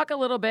 let's talk a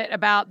little bit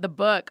about the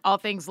book, All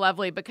Things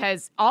Lovely,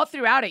 because all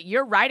throughout it,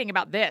 you're writing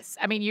about this.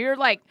 I mean, you're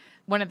like,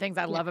 one of the things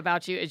I love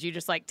about you is you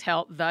just like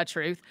tell the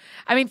truth.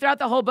 I mean, throughout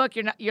the whole book,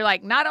 you're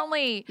like, not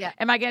only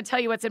am I going to tell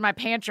you what's in my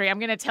pantry, I'm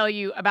going to tell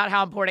you about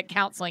how important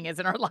counseling is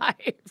in our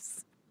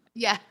lives.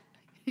 Yeah.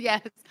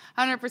 Yes.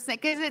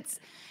 100%. Because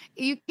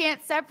you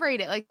can't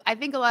separate it. Like, I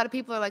think a lot of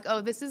people are like,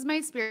 oh, this is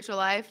my spiritual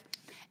life.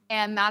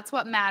 And that's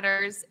what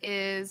matters,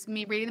 is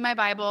me reading my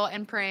Bible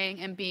and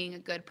praying and being a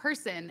good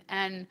person.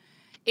 And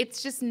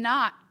it's just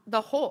not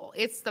the whole.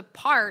 It's the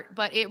part,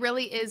 but it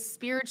really is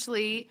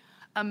spiritually,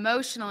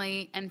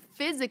 emotionally, and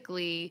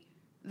physically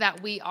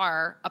that we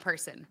are a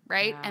person,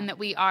 right? Yeah. And that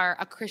we are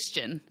a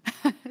Christian.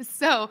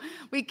 So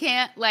we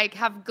can't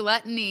have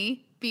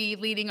gluttony be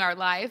leading our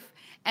life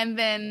and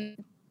then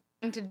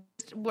to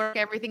work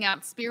everything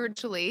out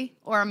spiritually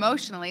or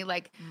emotionally.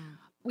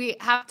 We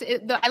have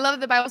to, I love that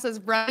the Bible says,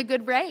 run a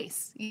good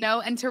race,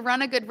 and to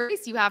run a good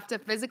race, you have to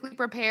physically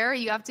prepare,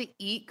 you have to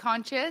eat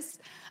conscious.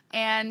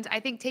 And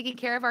I think taking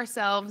care of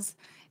ourselves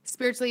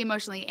spiritually,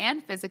 emotionally,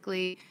 and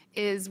physically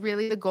is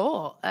really the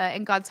goal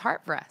in God's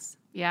heart for us.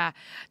 Yeah.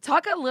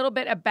 Talk a little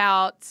bit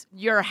about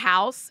your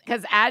house,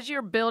 because as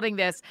you're building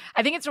this,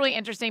 I think it's really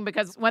interesting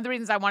because one of the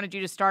reasons I wanted you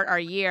to start our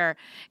year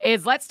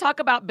is let's talk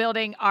about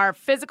building our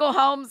physical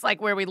homes, like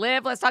where we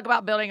live. Let's talk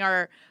about building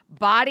our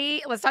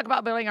body. Let's talk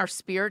about building our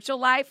spiritual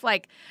life.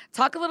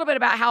 Talk a little bit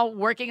about how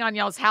working on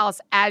y'all's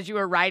house as you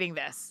were writing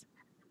this.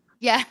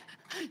 Yeah.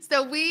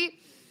 So we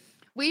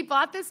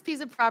bought this piece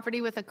of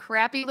property with a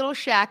crappy little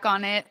shack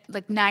on it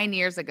 9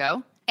 years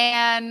ago.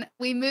 And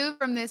we moved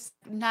from this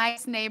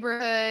nice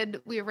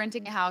neighborhood we were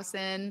renting a house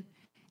in,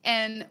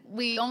 and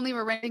we only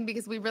were renting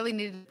because we really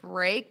needed a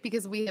break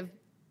because we have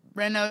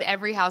renovated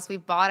every house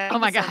we've bought. Oh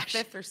my gosh.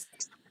 Our fifth or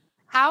sixth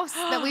house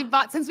that we've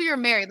bought since we were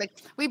married.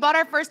 We bought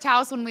our first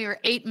house when we were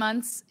 8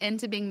 months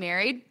into being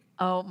married.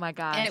 Oh my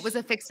gosh. And it was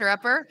a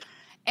fixer-upper.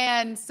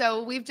 And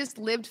so we've just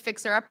lived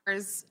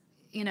fixer-uppers,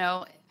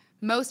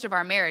 most of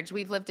our marriage.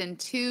 We've lived in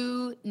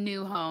 2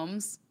 new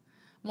homes.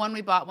 One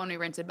we bought, one we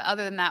rented. But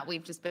other than that,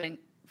 we've just been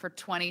for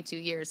 22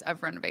 years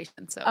of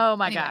renovation. So oh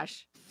my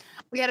gosh.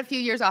 We had a few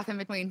years off in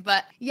between.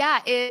 But yeah,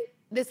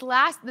 this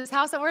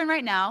house that we're in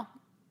right now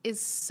is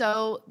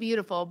so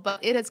beautiful, but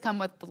it has come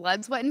with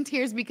blood, sweat, and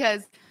tears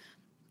because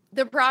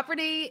the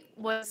property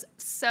was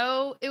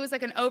it was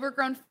like an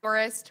overgrown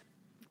forest,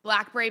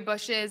 blackberry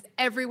bushes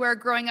everywhere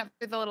growing up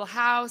through the little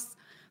house,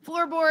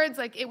 floorboards.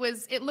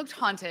 It looked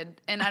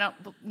haunted, and I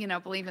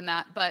don't, believe in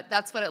that, but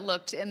that's what it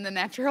looked in the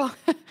natural.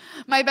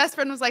 My best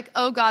friend was like,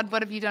 oh God,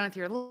 what have you done with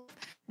your life?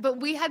 But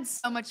we had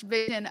so much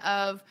vision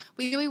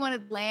we knew we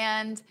wanted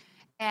land,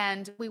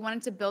 and we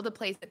wanted to build a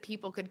place that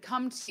people could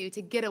come to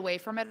get away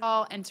from it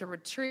all and to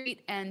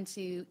retreat and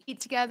to eat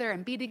together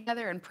and be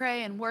together and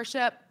pray and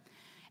worship.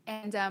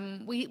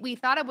 And we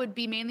thought it would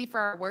be mainly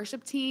for our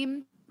worship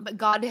team, but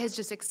God has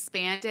just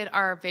expanded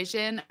our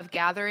vision of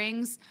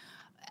gatherings.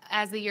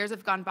 As the years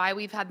have gone by,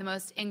 we've had the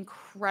most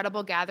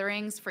incredible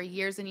gatherings for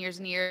years and years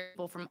and years,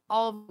 people from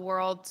all over the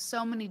world,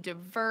 so many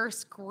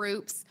diverse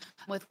groups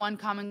with one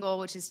common goal,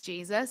 which is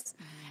Jesus.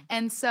 Mm-hmm.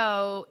 And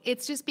so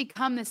it's just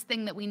become this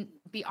thing that we,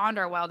 beyond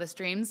our wildest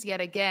dreams, yet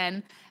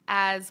again,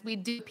 as we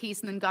do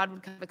peace, and then God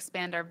would kind of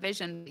expand our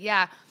vision.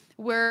 Yeah,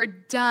 we're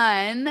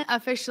done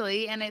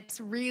officially, and it's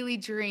really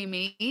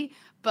dreamy,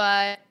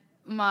 but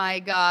my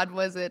God,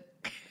 was it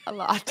a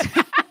lot.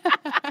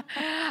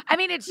 I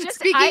mean, it's just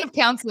speaking of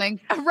counseling,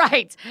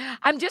 right?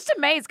 I'm just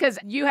amazed because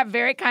you have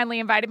very kindly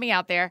invited me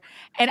out there,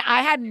 and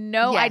I had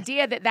no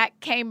idea that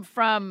came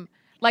from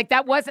Like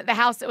that wasn't the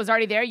house that was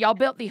already there. Y'all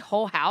built the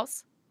whole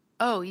house.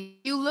 Oh,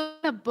 you look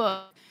in a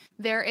book,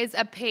 there is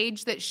a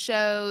page that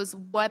shows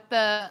let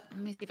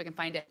me see if I can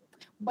find it,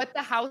 what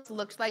the house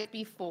looked like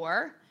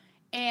before.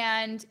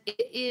 And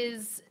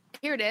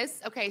here it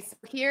is. Okay, so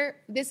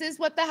this is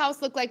what the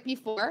house looked like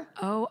before.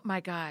 Oh my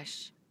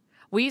gosh.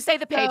 Will you say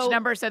the page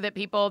number so that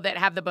people that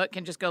have the book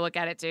can just go look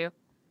at it too?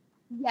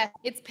 Yes,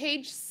 it's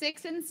page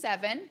 6 and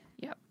 7.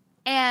 Yep.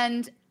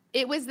 And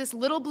it was this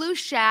little blue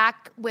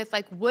shack with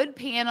like wood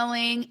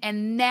paneling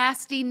and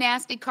nasty,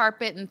 nasty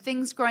carpet and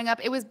things growing up.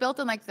 It was built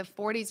in like the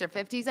 40s or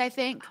 50s, I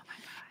think. Oh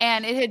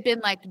and it had been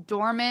like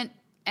dormant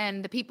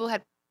and it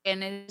had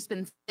just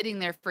been sitting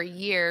there for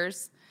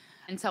years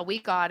until we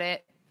got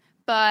it.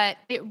 But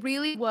it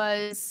really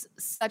was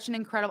such an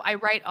incredible, I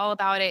write all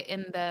about it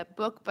in the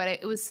book, but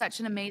it was such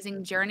an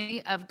amazing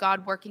journey of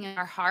God working in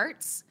our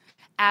hearts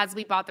as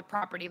we bought the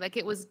property. Like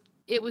it was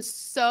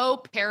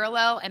so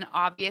parallel and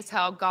obvious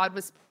how God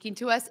was speaking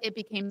to us. It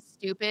became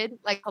stupid,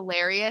 like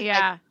hilarious.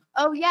 Yeah. Like,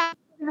 oh yeah,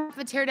 we're gonna have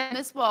to tear down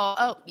this wall.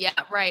 Oh yeah,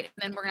 right. And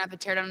then we're gonna have to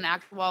tear down an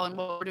actual wall and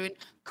what we're doing.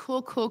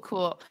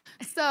 Cool.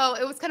 So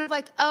it was kind of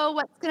like, oh,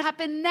 what's gonna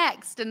happen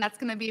next? And that's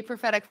gonna be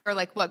prophetic for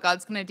like what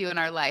God's gonna do in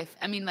our life.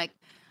 I mean, like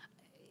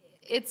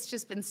it's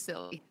just been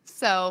silly.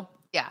 So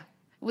yeah,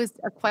 it was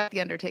quite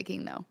the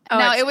undertaking though. Oh,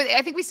 now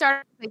I think we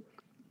started like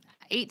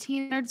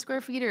 1,800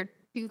 square feet or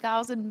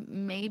 2,000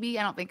 maybe.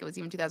 I don't think it was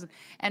even 2,000.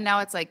 And now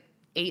it's like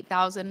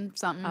 8,000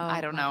 something. I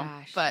don't know.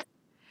 Gosh. But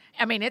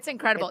I mean, it's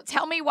incredible.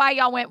 Tell me why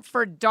y'all went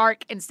for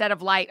dark instead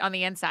of light on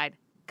the inside.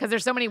 Because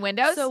there's so many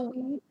windows? So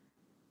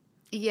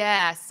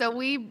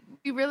we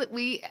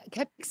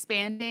kept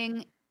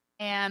expanding.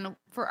 And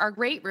for our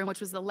great room, which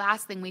was the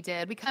last thing we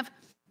did,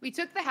 we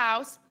took the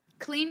house,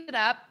 cleaned it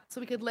up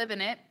so we could live in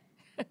it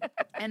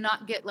and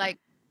not get like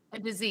a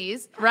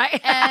disease.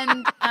 Right.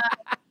 And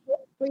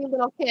 3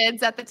 little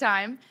kids at the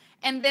time.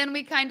 And then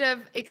we kind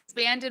of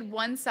expanded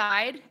one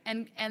side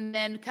and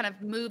then kind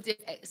of moved it,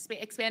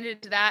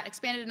 expanded to that,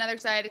 expanded another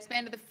side,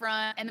 expanded the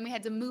front. And then we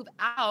had to move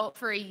out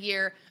for a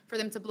year for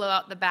them to blow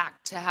out the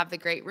back to have the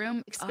great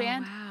room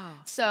expand. Oh, wow.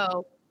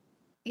 So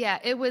yeah,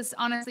 it was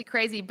honestly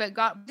crazy, but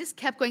God just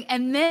kept going.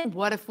 And then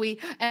what if we,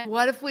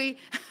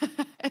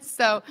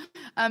 so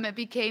it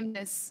became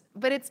this,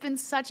 but it's been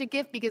such a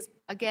gift because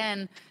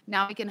again,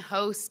 now we can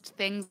host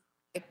things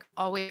like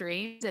always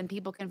dreams and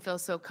people can feel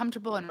so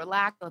comfortable and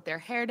relaxed, let their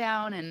hair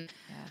down and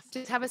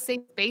just have a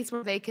safe space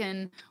where they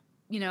can,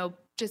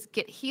 just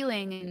get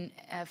healing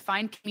and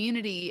find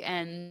community.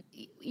 And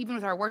even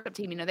with our worship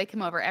team, they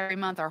come over every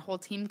month. Our whole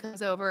team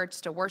comes over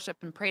just to worship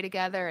and pray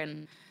together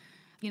and,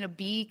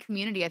 be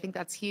community. I think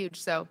that's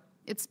huge. So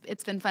it's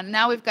been fun.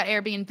 Now we've got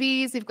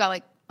Airbnbs. We've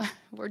got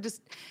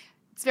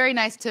it's very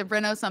nice to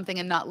reno something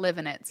and not live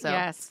in it. So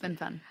It's been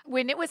fun.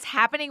 When it was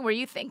happening, were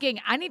you thinking,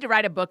 I need to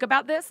write a book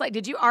about this? Like,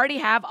 did you already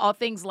have All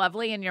Things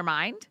Lovely in your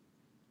mind?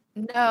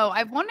 No,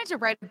 I've wanted to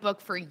write a book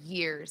for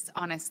years,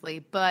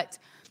 honestly, but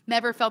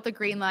never felt the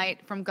green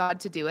light from God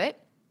to do it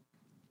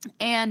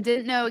and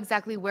didn't know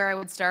exactly where I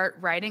would start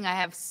writing. I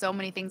have so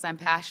many things I'm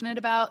passionate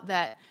about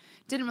that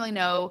didn't really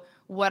know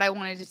what I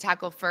wanted to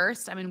tackle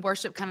first. I mean,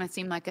 worship kind of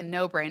seemed like a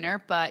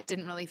no-brainer, but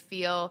didn't really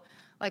feel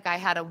like I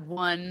had a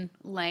one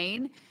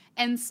lane.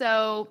 And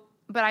so,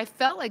 but I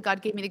felt like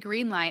God gave me the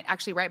green light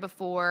actually right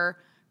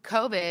before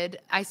COVID.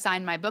 I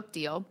signed my book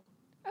deal.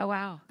 Oh,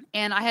 wow.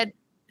 And I had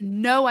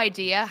no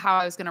idea how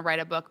I was going to write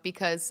a book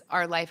because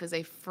our life is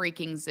a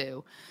freaking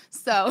zoo.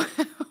 So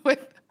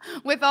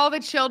with all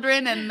the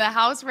children and the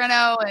house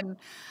reno and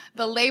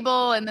the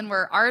label, and then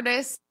we're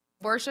artists,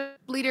 worship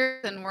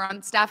leaders, and we're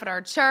on staff at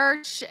our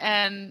church.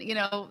 And,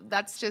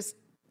 that's just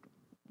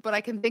what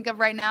I can think of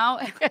right now.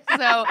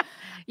 So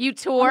you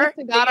tour?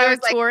 You're a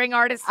touring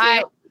artist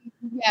too?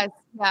 Yes.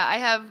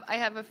 Yeah, I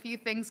have a few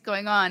things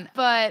going on,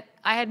 but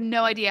I had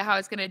no idea how I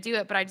was going to do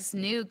it, but I just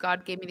knew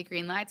God gave me the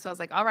green light. So I was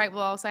like, all right,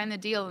 well, I'll sign the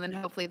deal. And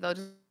then hopefully they'll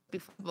just be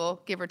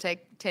flexible, give or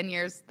take 10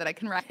 years that I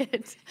can write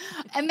it.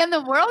 And then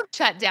the world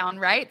shut down,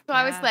 right? So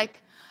I was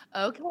like,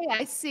 okay,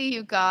 I see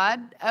you, God.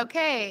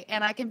 Okay.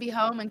 And I can be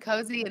home and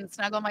cozy and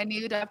snuggle my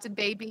new adopted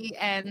baby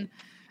and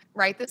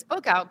write this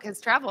book out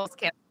because travel is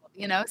canceled.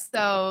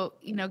 So,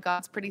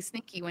 God's pretty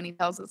sneaky when he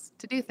tells us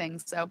to do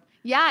things. So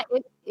yeah,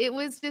 it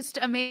was just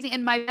amazing.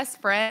 And my best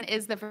friend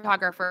is the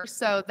photographer.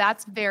 So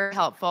that's very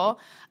helpful.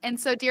 And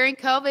so during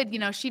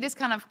COVID, she just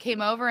kind of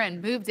came over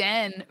and moved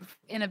in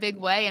a big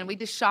way. And we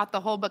just shot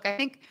the whole book. I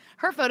think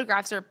her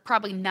photographs are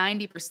probably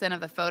 90% of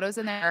the photos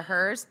in there are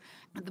hers.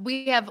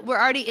 We're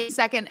already in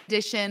second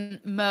edition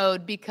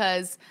mode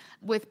because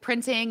with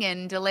printing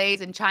and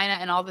delays in China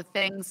and all the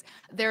things,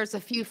 there's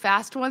a few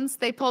fast ones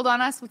they pulled on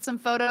us with some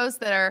photos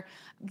that are,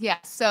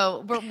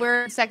 so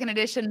we're in second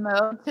edition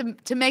mode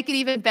to make it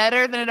even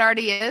better than it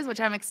already is,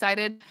 which I'm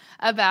excited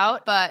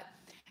about. But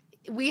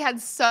we had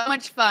so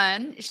much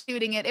fun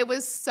shooting it. It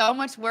was so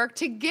much work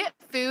to get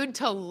food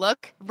to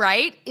look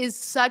right is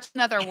such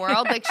another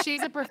world. Like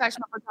she's a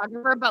professional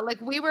photographer, but like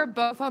we were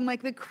both on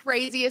like the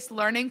craziest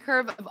learning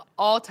curve of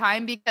all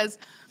time because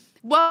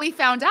what we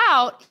found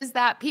out is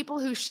that people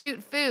who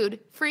shoot food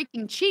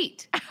freaking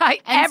cheat.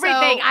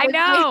 Everything. I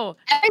know.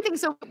 Everything.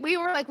 So we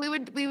were like, we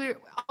were,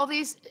 all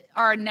these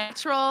are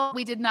natural.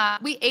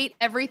 We ate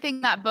everything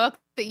in that book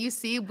that you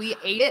see. We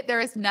ate it.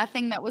 There is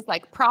nothing that was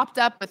like propped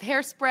up with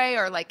hairspray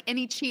or like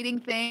any cheating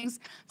things.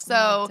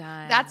 So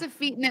that's a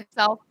feat in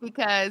itself,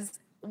 because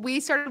we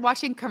started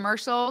watching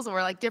commercials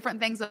or like different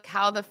things like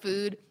how the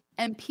food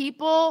and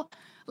people,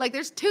 like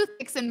there's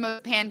toothpicks in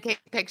most pancake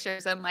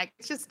pictures. And like,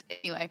 it's just,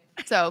 anyway.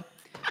 So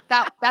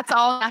that's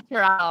all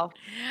natural.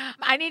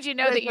 I need you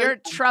to know that your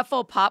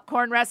truffle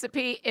popcorn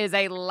recipe is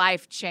a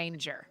life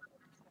changer.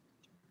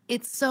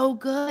 It's so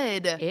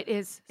good. It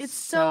is. It's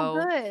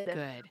so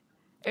good.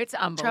 It's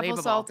unbelievable.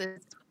 Truffle salt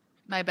is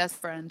my best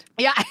friend.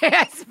 Yeah,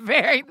 it's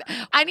very.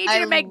 I need you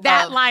to make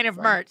that line of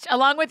merch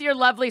along with your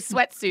lovely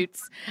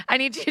sweatsuits. I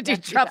need you to do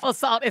truffle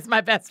salt is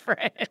my best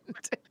friend.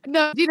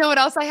 No, do you know what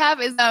else I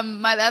have? Is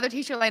my other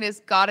t-shirt line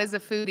is God is a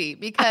foodie,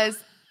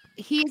 because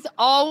he's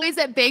always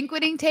at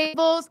banqueting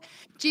tables.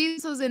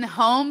 Jesus was in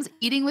homes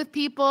eating with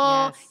people.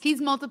 Yes.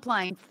 He's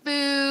multiplying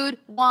food,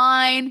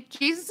 wine.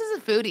 Jesus is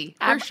a foodie,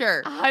 for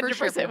sure.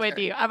 100% with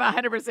you. I'm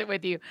 100%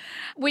 with you.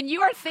 When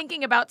you are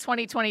thinking about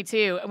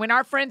 2022, when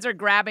our friends are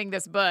grabbing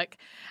this book,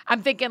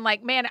 I'm thinking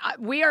like, man,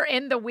 we are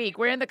in the week.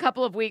 We're in the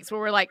couple of weeks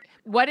where we're like,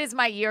 what is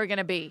my year going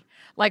to be?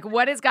 Like,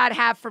 what does God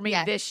have for me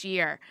this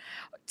year?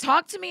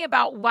 Talk to me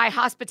about why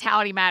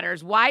hospitality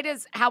matters. Why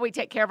does how we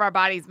take care of our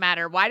bodies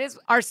matter? Why does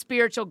our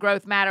spiritual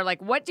growth matter?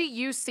 Like, what do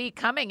you see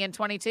coming in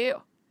 22?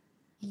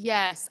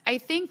 Yes, I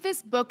think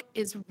this book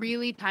is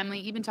really timely.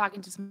 Even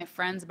talking to some of my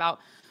friends about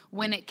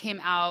when it came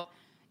out,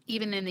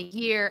 even in the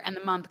year and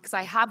the month, because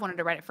I have wanted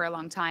to write it for a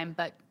long time.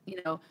 But,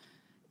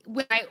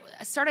 when I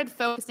started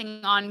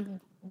focusing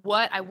on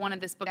what I wanted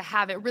this book to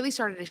have, it really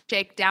started to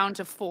shake down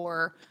to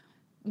 4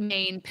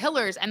 main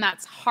pillars, and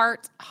that's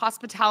heart,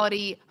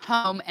 hospitality,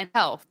 home, and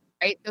health,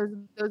 right?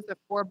 Those are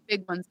 4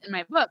 big ones in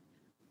my book.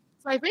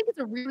 So I think it's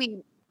a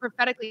really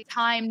prophetically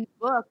timed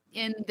book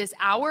in this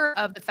hour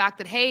of the fact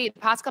that, hey, the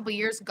past couple of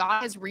years,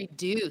 God has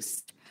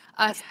reduced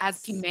us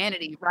as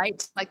humanity,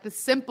 right? Like the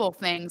simple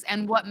things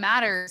and what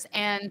matters.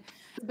 And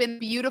it's been a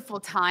beautiful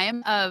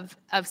time of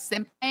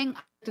simping,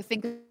 to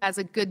think of as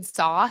a good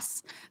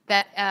sauce,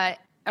 that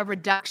a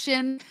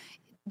reduction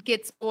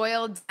gets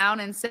boiled down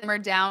and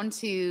simmered down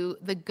to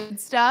the good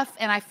stuff.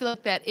 And I feel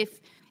like that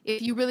if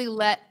you really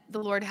let the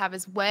Lord have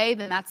his way,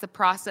 then that's the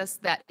process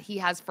that he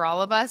has for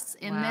all of us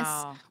in this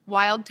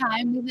wild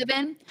time we live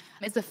in.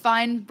 It's a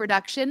fine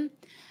reduction.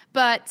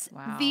 But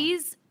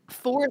these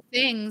 4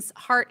 things,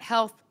 heart,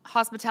 health,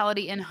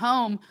 hospitality, and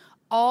home,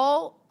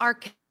 all are,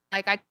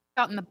 like I talked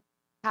about in the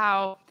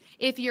how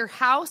if your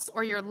house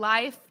or your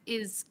life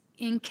is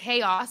in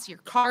chaos, your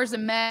car's a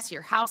mess,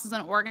 your house is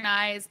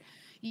unorganized,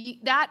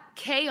 that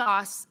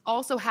chaos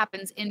also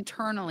happens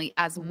internally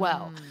as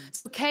well.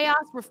 So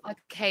chaos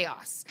reflects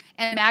chaos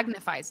and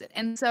magnifies it.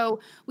 And so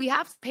we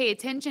have to pay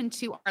attention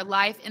to our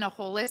life in a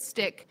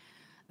holistic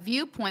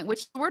viewpoint,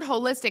 which the word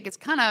holistic is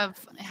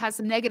has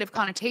a negative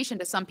connotation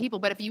to some people.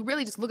 But if you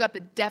really just look up the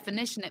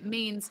definition, it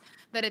means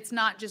that it's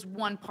not just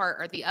one part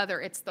or the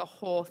other, it's the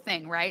whole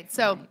thing, right?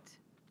 So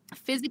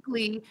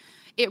physically,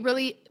 it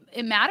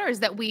matters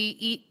that we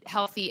eat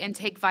healthy and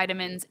take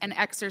vitamins and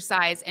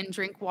exercise and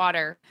drink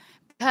water,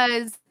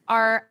 because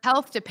our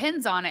health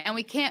depends on it. And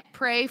we can't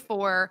pray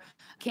for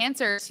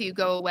cancer to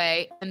go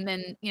away and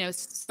then,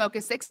 smoke a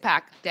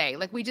 6-pack a day.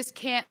 Like we just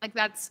can't, it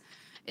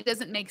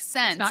doesn't make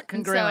sense. It's not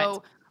congruent.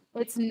 So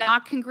it's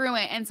not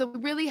congruent. And so we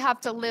really have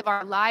to live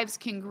our lives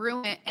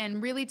congruent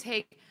and really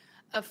take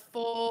a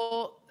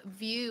full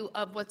view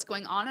of what's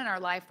going on in our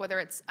life, whether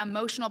it's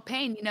emotional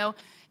pain.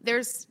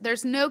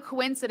 There's no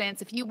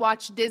coincidence. If you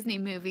watch Disney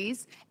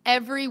movies,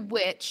 every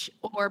witch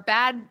or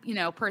bad,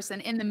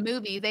 person in the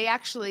movie,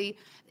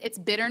 it's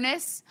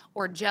bitterness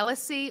or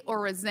jealousy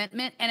or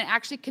resentment, and it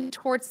actually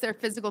contorts their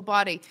physical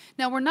body.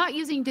 Now, we're not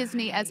using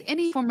Disney as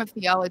any form of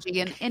theology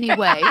in any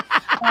way.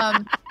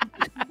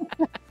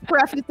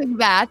 Prefacing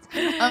that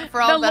for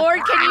all the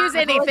Lord can use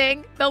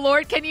anything. The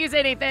Lord can use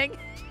anything.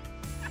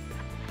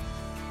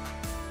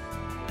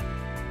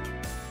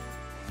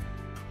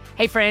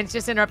 Hey friends,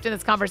 just interrupting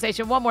this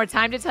conversation one more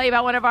time to tell you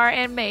about one of our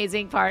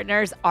amazing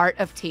partners, Art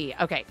of Tea.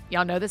 Okay,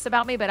 y'all know this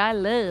about me, but I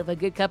love a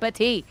good cup of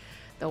tea.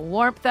 The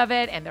warmth of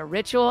it and the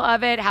ritual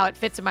of it, how it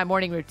fits in my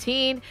morning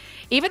routine.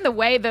 Even the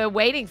way the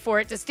waiting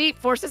for it to steep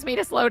forces me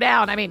to slow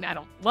down. I mean, I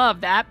don't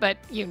love that, but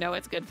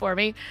it's good for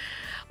me.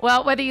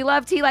 Well, whether you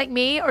love tea like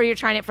me or you're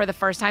trying it for the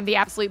first time, the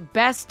absolute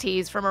best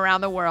teas from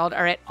around the world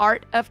are at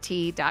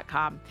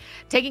artoftea.com.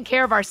 Taking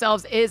care of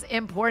ourselves is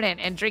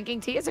important, and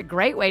drinking tea is a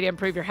great way to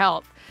improve your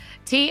health.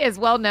 Tea is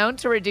well known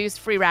to reduce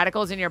free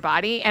radicals in your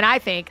body, and I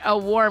think a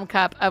warm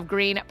cup of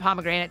green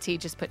pomegranate tea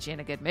just puts you in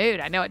a good mood.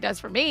 I know it does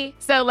for me.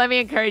 So let me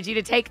encourage you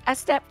to take a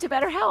step to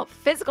better health,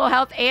 physical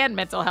health and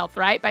mental health,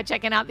 right? By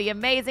checking out the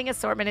amazing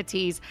assortment of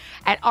teas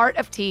at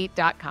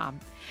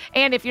artoftea.com.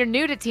 And if you're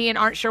new to tea and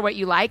aren't sure what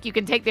you like, you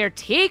can take their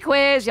tea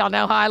quiz. Y'all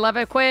know how I love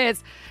a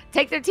quiz.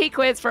 Take their tea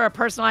quiz for a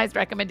personalized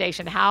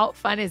recommendation. How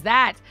fun is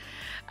that?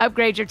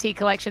 Upgrade your tea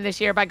collection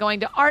this year by going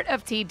to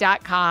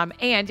artoftea.com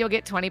and you'll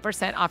get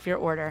 20% off your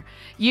order.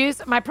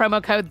 Use my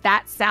promo code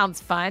That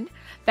Sounds Fun.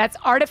 That's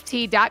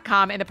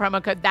artoftea.com and the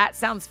promo code That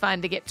Sounds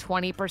Fun to get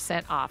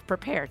 20% off.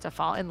 Prepare to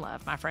fall in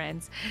love, my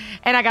friends.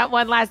 And I got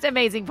one last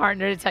amazing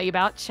partner to tell you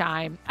about,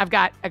 Chime. I've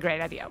got a great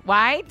idea.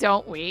 Why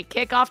don't we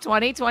kick off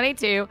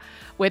 2022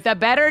 with a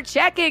better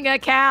checking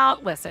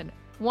account? Listen,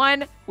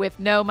 one with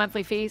no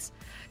monthly fees.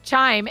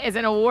 Chime is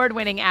an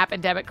award-winning app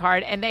and debit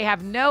card, and they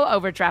have no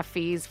overdraft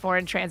fees,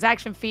 foreign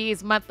transaction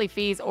fees, monthly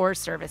fees, or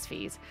service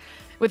fees.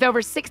 With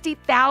over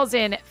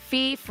 60,000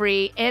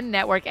 fee-free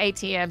in-network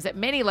ATMs at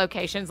many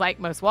locations like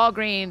most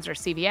Walgreens or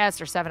CVS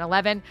or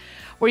 7-Eleven,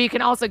 where you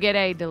can also get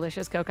a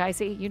delicious Coke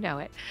Icy, you know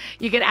it.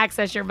 You can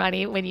access your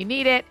money when you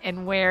need it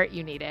and where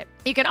you need it.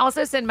 You can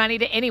also send money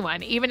to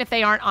anyone, even if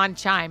they aren't on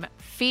Chime,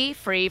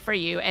 fee-free for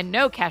you and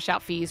no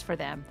cash-out fees for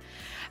them.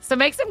 So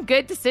make some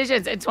good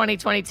decisions in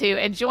 2022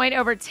 and join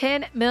over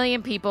 10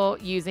 million people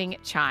using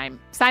Chime.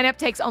 Sign up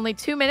takes only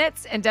 2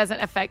 minutes and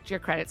doesn't affect your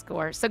credit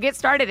score. So get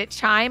started at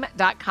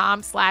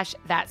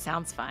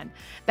chime.com/thatsoundsfun.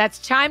 That's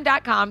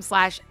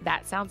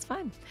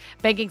chime.com/thatsoundsfun.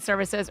 Banking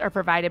services are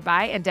provided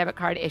by and debit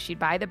card issued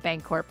by the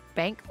Bancorp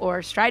Bank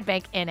or Stride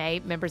Bank N.A.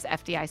 members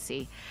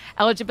FDIC.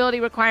 Eligibility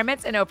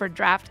requirements and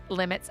overdraft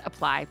limits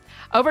apply.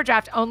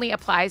 Overdraft only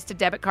applies to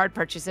debit card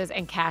purchases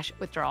and cash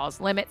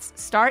withdrawals. Limits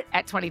start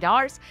at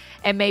 $20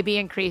 and may be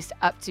increased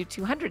up to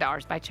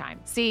 $200 by Chime.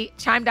 See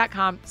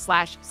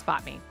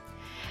chime.com/spotme.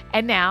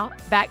 And now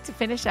back to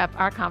finish up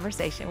our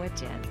conversation with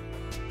Jen.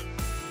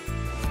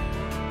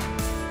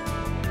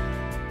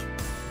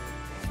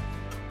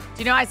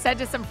 You know, I said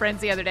to some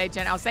friends the other day,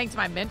 Jen, I was saying to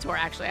my mentor,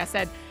 actually, I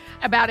said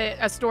about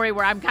a story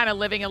where I'm kind of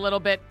living a little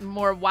bit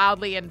more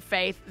wildly in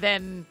faith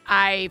than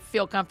I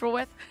feel comfortable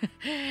with.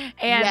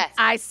 And yes.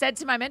 I said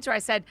to my mentor, I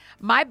said,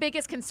 my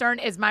biggest concern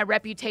is my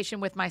reputation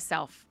with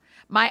myself.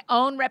 My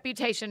own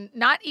reputation,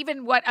 not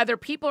even what other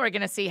people are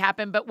going to see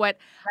happen, but what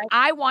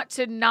I want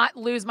to not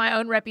lose my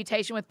own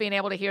reputation with being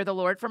able to hear the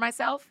Lord for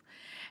myself.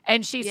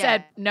 And she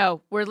said,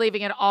 no, we're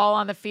leaving it all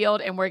on the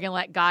field and we're going to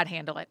let God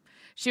handle it.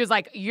 She was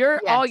like,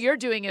 all you're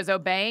doing is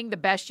obeying the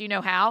best you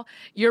know how.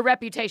 Your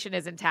reputation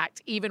is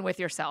intact, even with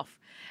yourself.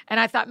 And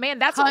I thought, man,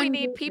 that's what we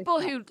need. People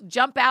who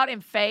jump out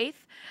in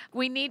faith.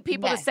 We need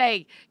people to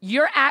say,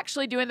 you're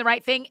actually doing the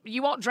right thing.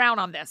 You won't drown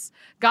on this.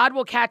 God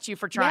will catch you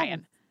for trying. Yeah.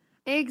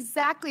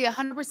 Exactly,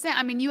 100%.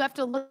 I mean, you have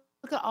to look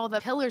at all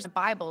the pillars of the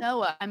Bible.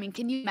 Noah, I mean,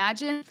 can you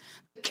imagine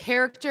the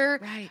character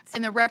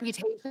and the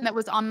reputation that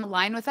was on the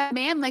line with that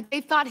man? Like,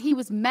 they thought he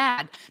was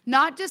mad.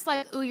 Not just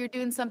like, oh, you're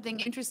doing something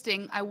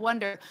interesting, I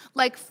wonder.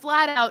 Like,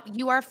 flat out,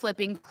 you are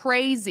flipping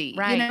crazy.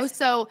 Right. You know,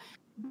 so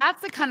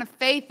that's the kind of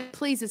faith that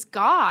pleases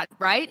God,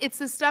 right? It's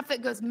the stuff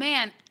that goes,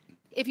 man,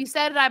 if you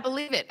said it, I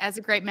believe it, as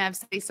a great Mav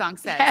City song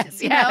says.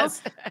 Yes, you know?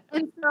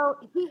 And so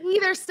he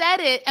either said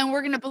it and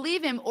we're going to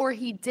believe him or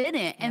he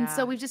didn't. And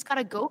so we just got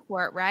to go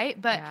for it, right?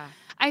 But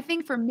I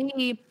think for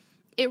me,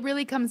 it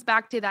really comes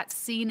back to that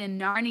scene in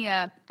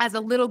Narnia as a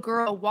little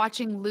girl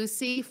watching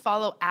Lucy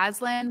follow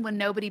Aslan when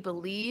nobody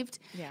believed.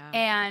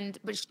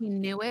 But she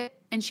knew it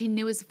and she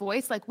knew his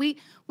voice. Like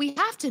we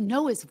have to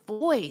know his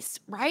voice,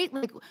 right?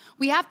 Like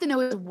we have to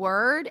know his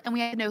word and we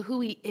have to know who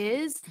he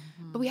is,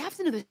 but we have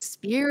to know the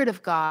Spirit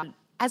of God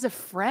as a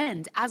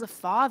friend, as a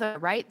father,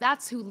 right?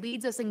 That's who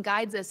leads us and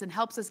guides us and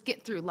helps us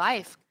get through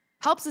life,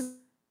 helps us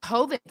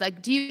COVID.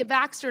 Like, do you get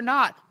vaxxed or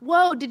not?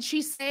 Whoa, did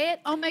she say it?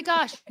 Oh my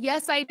gosh.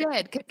 Yes, I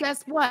did.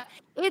 Guess what?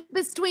 It's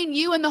between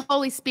you and the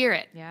Holy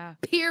Spirit.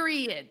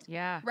 Period.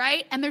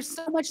 Right? And there's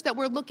so much that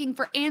we're looking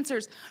for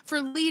answers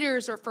for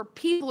leaders or for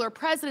people or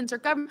presidents or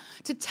government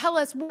to tell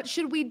us what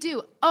should we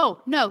do.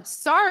 Oh, no,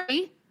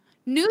 sorry.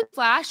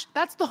 Newsflash,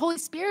 that's the Holy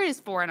Spirit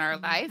is for in our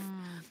life.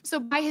 So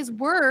by his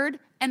word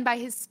and by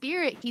his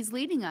Spirit, he's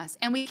leading us.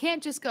 And we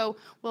can't just go,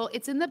 well,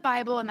 it's in the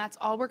Bible and that's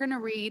all we're going to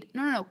read.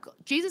 No.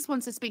 Jesus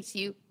wants to speak to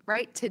you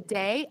right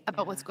today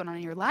about what's going on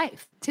in your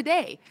life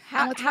today.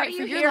 How do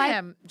you hear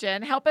him,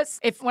 Jen? Help us.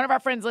 If one of our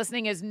friends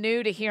listening is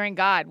new to hearing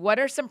God, what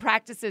are some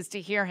practices to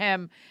hear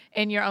him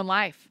in your own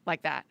life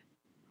like that?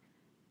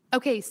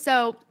 Okay,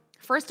 so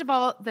first of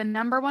all, the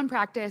number one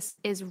practice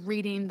is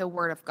reading the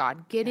Word of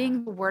God,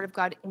 getting the Word of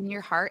God in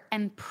your heart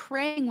and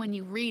praying when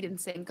you read and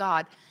saying,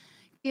 God,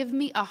 give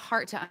me a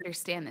heart to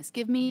understand this.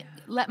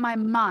 Let my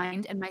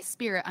mind and my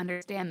spirit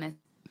understand this.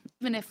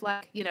 Even if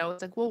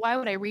it's like, well, why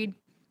would I read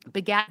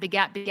begat? It's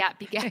in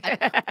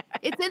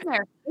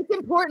there. It's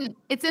important.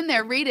 It's in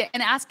there. Read it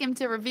and ask him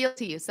to reveal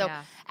to you. So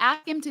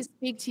ask him to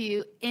speak to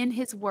you in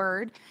his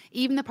word,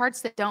 even the parts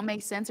that don't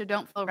make sense or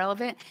don't feel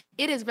relevant.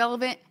 It is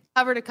relevant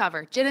cover to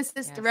cover.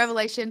 Genesis to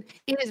Revelation,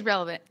 it is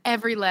relevant.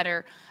 Every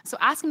letter. So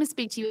ask him to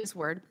speak to you in his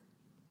word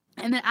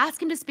and then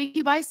ask him to speak to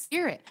you by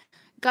Spirit.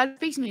 God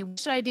speaks to me. What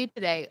should I do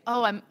today?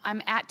 Oh,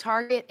 I'm at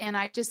Target and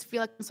I just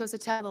feel like I'm supposed to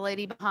tell the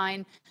lady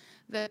behind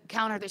the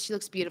counter that she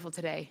looks beautiful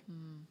today.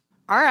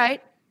 All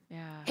right.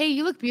 Hey,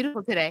 you look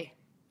beautiful today.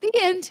 The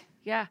end.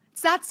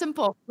 It's that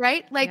simple,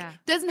 right? Like,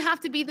 doesn't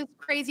have to be this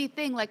crazy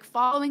thing. Like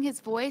following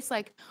his voice,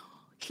 like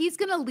he's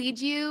going to lead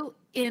you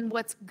in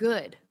what's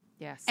good.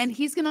 Yes. And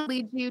he's going to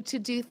lead you to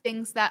do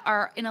things that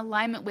are in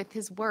alignment with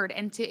his word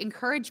and to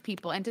encourage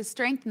people and to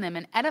strengthen them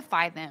and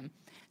edify them.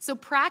 So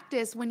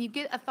practice when you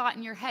get a thought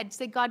in your head,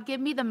 say, God,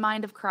 give me the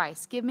mind of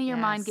Christ. Give me your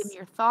mind. Give me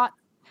your thoughts.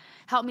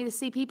 Help me to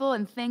see people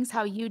and things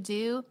how you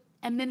do.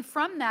 And then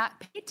from that,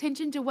 pay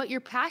attention to what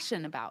you're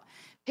passionate about.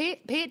 Pay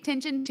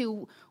attention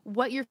to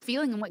what you're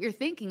feeling and what you're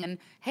thinking. And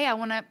hey,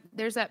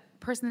 there's that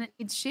person that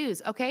needs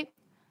shoes. Okay.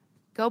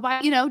 Go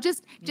buy,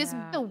 just be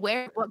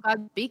aware of what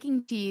God's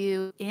speaking to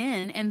you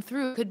in and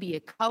through. Could be a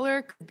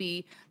color, could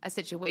be a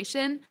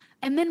situation,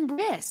 and then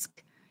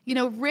risk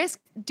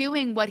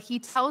doing what he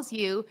tells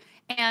you.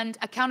 And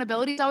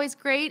accountability is always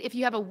great. If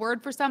you have a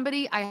word for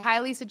somebody, I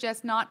highly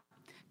suggest not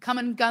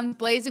coming guns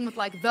blazing with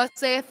like, thus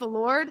saith the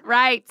Lord.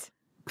 Right.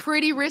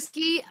 Pretty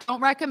risky. Don't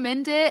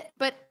recommend it.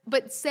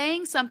 But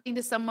saying something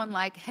to someone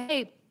like,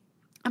 hey,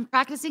 I'm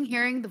practicing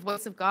hearing the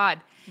voice of God.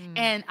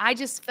 And I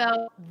just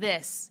felt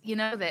this,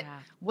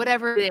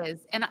 whatever it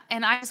is. And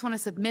I just want to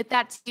submit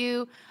that to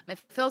you. If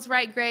it feels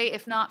right, great.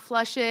 If not,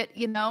 flush it,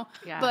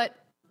 But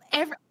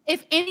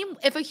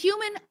if a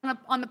human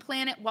on the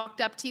planet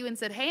walked up to you and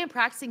said, hey, I'm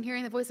practicing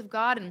hearing the voice of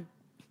God, and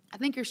I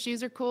think your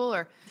shoes are cool,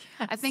 or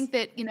I think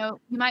that, you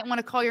might want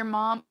to call your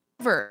mom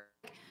over.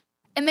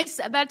 And they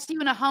said that to you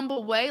in a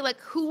humble way. Like,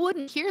 who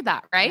wouldn't hear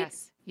that, right?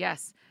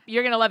 Yes.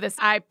 You're going to love this.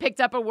 I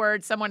picked up a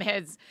word someone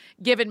has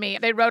given me.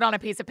 They wrote on a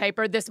piece of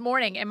paper this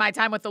morning in my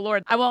time with the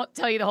Lord. I won't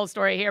tell you the whole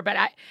story here, but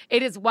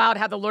it is wild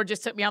how the Lord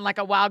just took me on like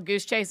a wild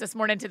goose chase this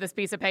morning to this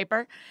piece of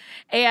paper.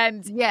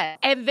 And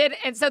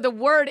so the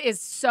word is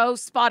so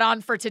spot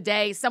on for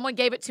today. Someone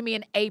gave it to me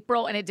in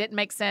April and it didn't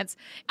make sense.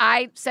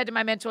 I said to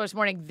my mentor this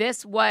morning,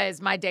 this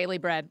was my daily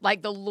bread.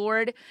 Like the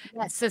Lord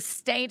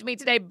sustained me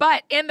today.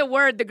 But in the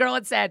word, the girl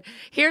had said,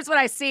 here's what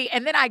I see.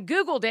 And then I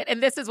Googled it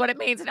and this is what it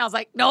means. And I was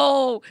like,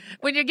 no,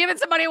 when you're giving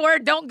somebody a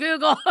word, don't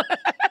Google.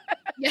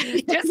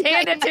 Just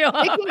hand it to them.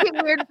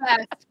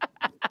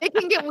 It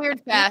can get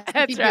weird fast.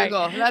 That's right.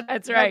 Google.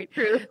 That's right.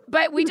 True.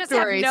 But we just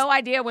have no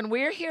idea when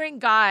we're hearing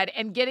God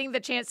and getting the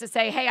chance to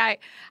say, hey,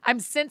 I'm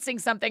sensing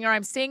something, or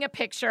I'm seeing a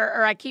picture,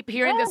 or I keep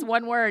hearing this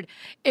one word.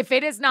 If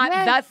it is not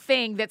the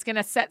thing that's going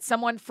to set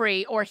someone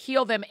free or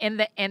heal them in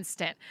the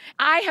instant.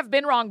 I have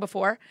been wrong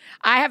before.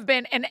 I have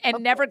been and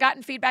never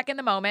gotten feedback in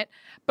the moment.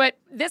 But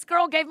this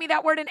girl gave me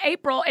that word in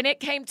April and it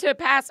came to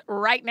pass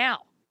right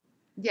now.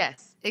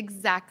 Yes,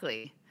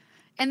 exactly.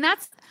 And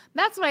that's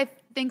what I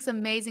think's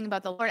amazing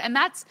about the Lord. And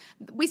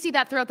we see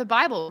that throughout the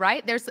Bible,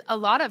 right? There's a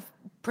lot of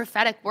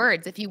prophetic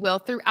words, if you will,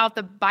 throughout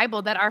the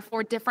Bible that are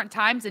for different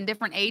times and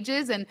different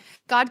ages. And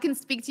God can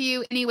speak to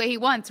you any way he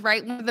wants,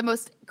 right? One of the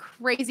most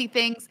crazy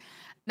things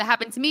that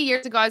happened to me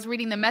years ago, I was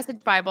reading the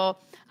Message Bible.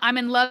 I'm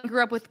in love,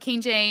 grew up with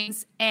King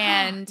James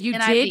and You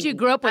NIV. did? You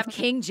grew up with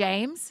King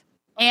James?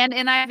 And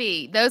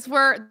NIV. Those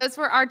were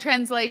our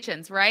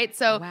translations, right?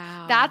 So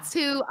that's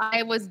who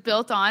I was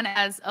built on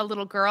as a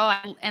little girl.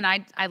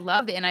 I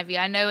love the NIV.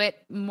 I know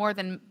it more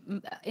than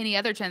any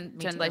other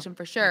translation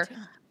for sure.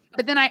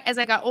 But then as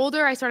I got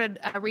older, I started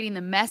reading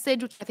the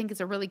Message, which I think is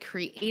a really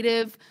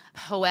creative,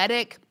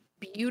 poetic,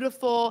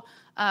 beautiful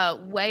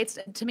way.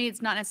 To me,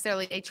 it's not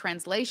necessarily a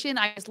translation.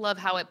 I just love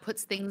how it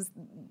puts things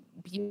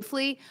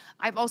beautifully.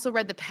 I've also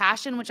read the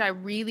Passion, which I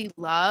really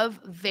love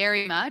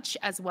very much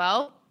as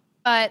well.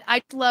 But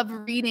I love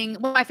reading.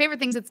 One of my favorite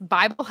things, it's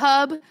Bible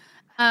Hub.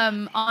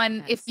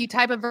 If you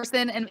type a verse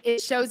in and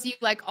it shows you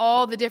like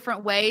all the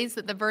different ways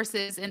that the verse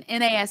is in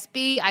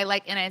NASB. I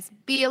like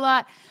NASB a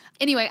lot.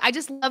 Anyway, I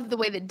just love the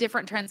way that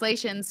different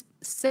translations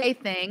say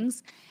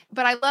things.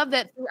 But I love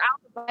that throughout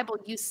the Bible,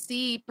 you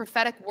see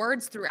prophetic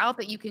words throughout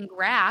that you can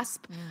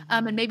grasp.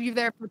 And maybe you're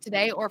there for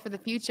today or for the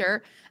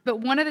future.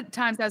 But one of the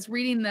times I was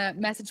reading the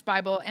Message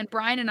Bible and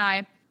Brian and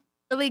I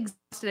really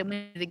exhausted and we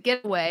needed to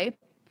get away.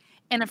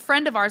 And a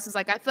friend of ours was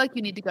like, I feel like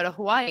you need to go to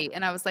Hawaii.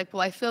 And I was like, well,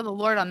 I feel the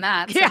Lord on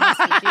that. So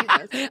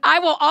Jesus. I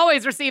will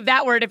always receive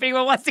that word if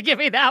anyone wants to give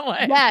me that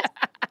one.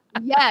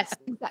 Yes.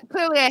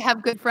 Clearly I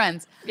have good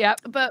friends.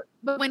 Yep. But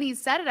when he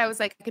said it, I was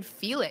like, I could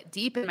feel it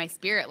deep in my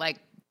spirit. Like,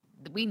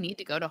 we need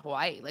to go to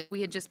Hawaii. Like, we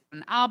had just put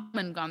an album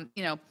and gone,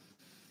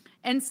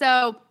 And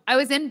so I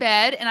was in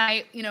bed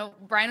and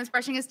Brian was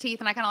brushing his teeth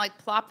and I kind of like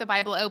plopped the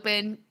Bible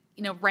open,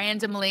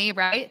 randomly,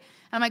 right?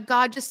 And I'm like,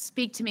 God, just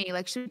speak to me.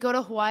 Like, should we go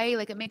to Hawaii?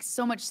 Like, it makes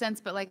so much sense,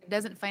 but like, it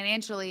doesn't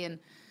financially. And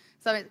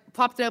so I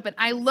popped it open.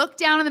 I looked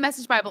down in the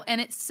Message Bible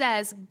and it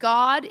says,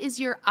 God is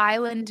your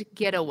island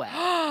getaway.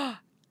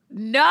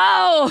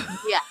 No.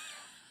 Yeah.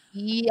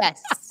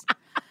 Yes.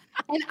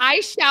 And I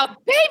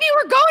shout, baby,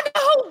 we're going to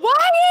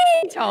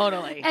Hawaii.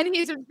 Totally.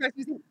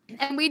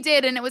 And we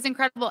did, and it was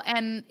incredible.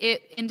 And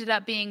it ended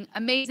up being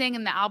amazing.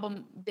 And the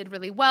album did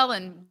really well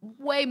and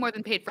way more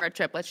than paid for our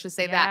trip. Let's just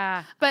say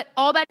that. But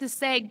all that to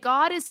say,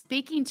 God is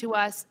speaking to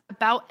us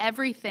about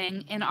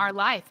everything in our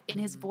life, in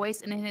his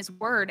voice and in his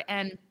word.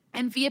 And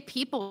via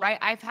people, right?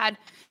 I've had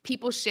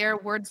people share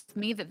words with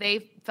me that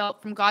they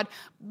felt from God.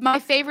 My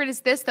favorite is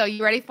this, though.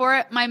 You ready for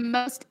it? My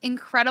most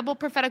incredible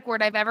prophetic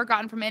word I've ever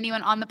gotten from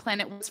anyone on the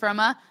planet was from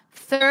a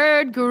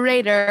third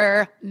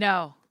grader.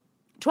 No.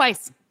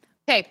 Twice.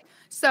 Okay.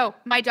 So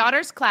my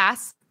daughter's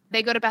class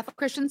they go to Bethel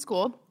Christian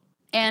School,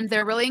 and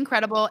they're really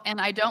incredible. And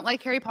I don't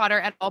like Harry Potter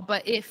at all,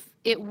 but if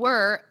it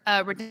were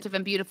redemptive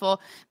and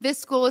beautiful, this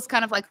school is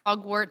kind of like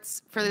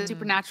Hogwarts for the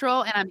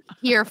supernatural, and I'm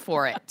here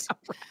for it.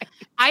 Right.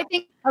 I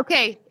think,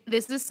 okay,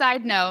 this is a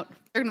side note.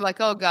 They're gonna be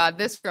like, oh God,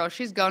 this girl,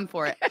 she's going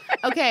for it.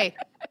 Okay.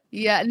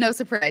 Yeah, no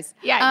surprise.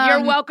 Yeah,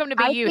 you're welcome to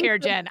be you here,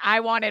 Jen. I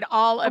wanted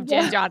all of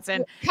Jen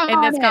Johnson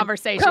in this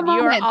conversation. You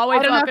are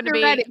always welcome to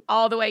be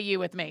all the way you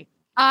with me.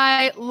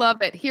 I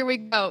love it. Here we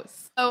go.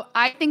 So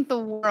I think the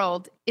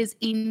world is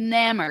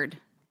enamored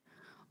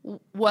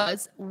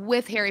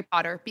with Harry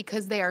Potter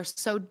because they are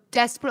so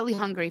desperately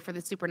hungry for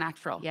the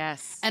supernatural.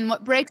 Yes. And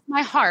what breaks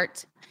my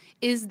heart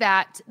is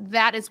that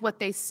is what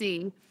they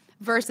see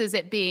versus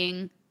it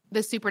being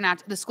the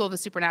school of the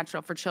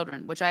supernatural for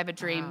children, which I have a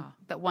dream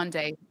that one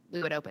day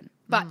we would open.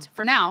 But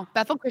for now,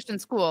 Bethel Christian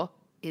School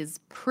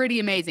is pretty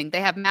amazing. They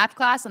have math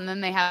class, and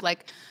then they have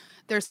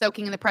they're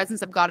soaking in the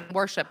presence of God in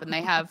worship, and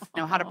they have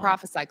how to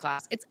prophesy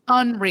class. It's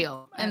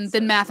unreal. And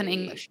then math and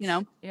English,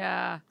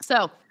 Yeah.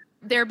 So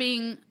they're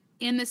being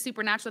in the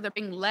supernatural, they're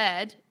being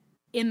led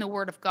in the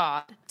word of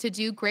God to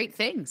do great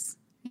things,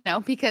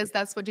 because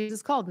that's what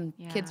Jesus called, and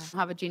kids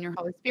have a junior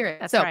Holy Spirit.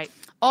 That's right.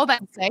 All that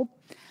to say,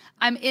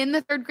 I'm in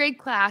the 3rd grade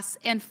class,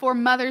 and for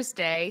Mother's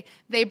Day,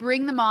 they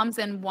bring the moms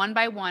in one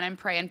by one and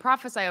pray and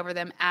prophesy over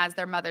them as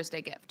their Mother's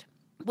Day gift,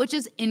 which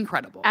is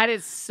incredible. That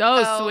is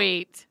so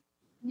sweet.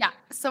 Yeah.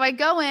 So I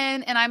go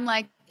in and I'm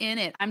in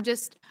it.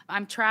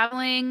 I'm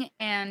traveling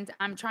and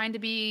I'm trying to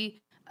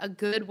be a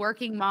good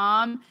working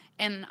mom,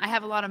 and I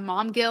have a lot of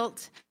mom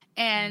guilt,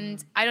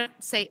 and I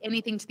don't say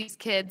anything to these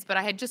kids, but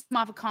I had just come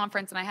off a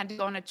conference and I had to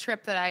go on a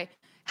trip that I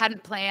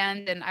hadn't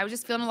planned, and I was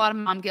just feeling a lot of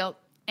mom guilt.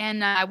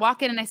 And I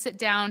walk in and I sit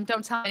down,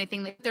 don't tell them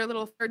anything. They put their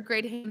little 3rd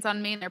grade hands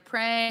on me and they're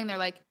praying. They're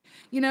like,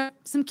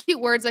 some cute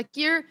words like,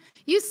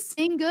 you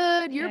sing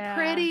good, you're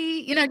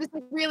pretty, just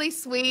really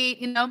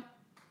sweet,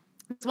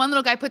 This one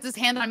little guy puts his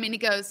hand on me and he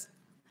goes,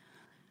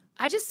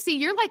 I just see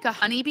you're like a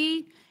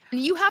honeybee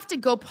and you have to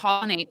go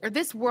pollinate or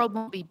this world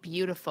won't be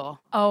beautiful.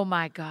 Oh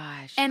my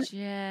gosh, and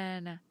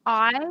Jen.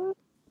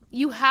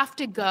 You have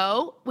to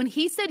go. When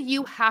he said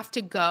you have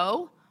to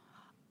go,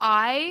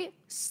 I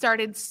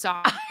started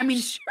sobbing.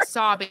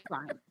 Sobbing.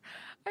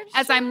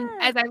 As I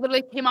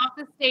literally came off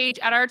the stage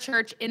at our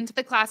church into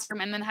the classroom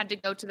and then had to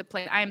go to the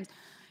plate.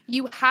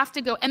 You have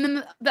to go. And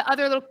then the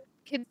other little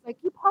kids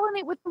you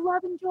pollinate with the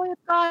love and joy of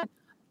God.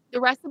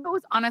 The rest of it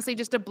was honestly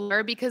just a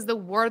blur because the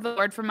word of the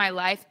Lord for my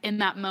life in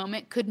that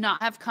moment could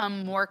not have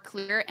come more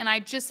clear. And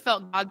I just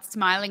felt God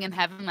smiling in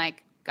heaven,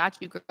 like, got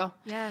you, girl.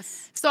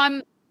 Yes. So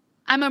I'm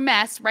a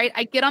mess, right?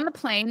 I get on the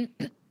plane.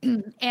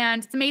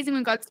 And it's amazing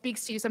when God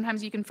speaks to you.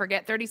 Sometimes you can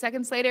forget 30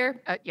 seconds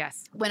later.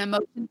 Yes. When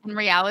emotion and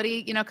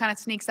reality, kind of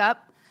sneaks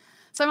up.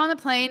 So I'm on the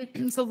plane.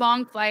 It's a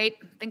long flight.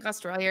 I think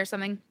Australia or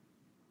something.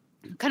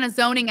 Kind of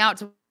zoning out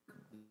to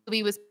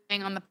we was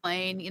playing on the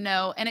plane,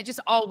 and it just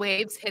all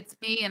waves hits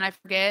me and I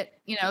forget,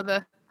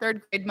 the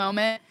 3rd grade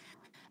moment.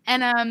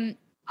 And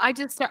I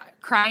just start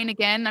crying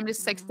again. I'm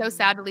just so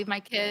sad to leave my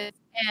kids.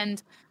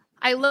 And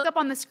I look up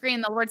on the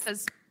screen. The Lord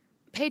says,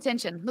 pay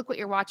attention. Look what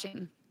you're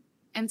watching.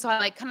 And so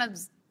I kind of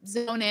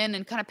zone in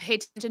and kind of pay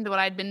attention to what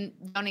I'd been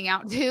zoning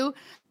out to.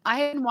 I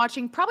had been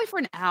watching probably for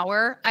an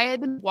hour. I had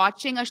been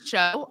watching a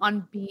show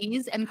on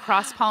bees and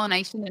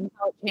cross-pollination and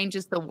how it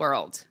changes the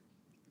world.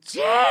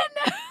 Jen!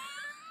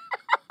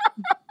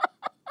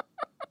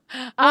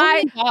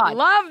 I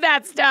love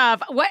that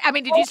stuff.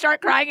 Did you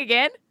start crying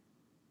again?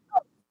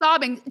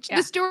 Sobbing. Yeah.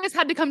 The stewardess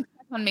had to come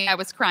check on me. I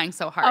was crying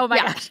so hard. Oh my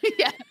gosh.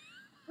 Yeah,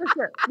 for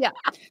sure. Yeah.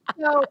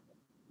 So,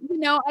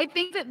 I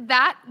think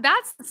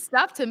that's the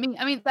stuff to me.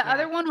 The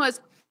other one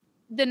was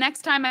the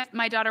next time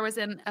my daughter was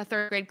in a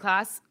 3rd grade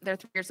class, they're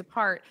 3 years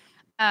apart.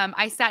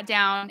 I sat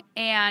down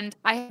and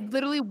I had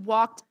literally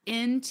walked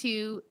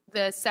into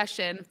the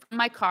session from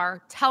my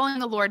car telling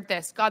the Lord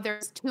this, God,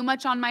 there's too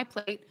much on my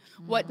plate.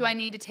 What do I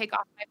need to take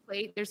off my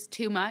plate? There's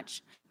too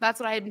much. That's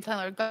what I had been telling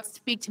the Lord. God,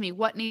 speak to me.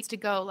 What needs to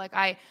go?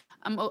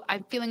 I'm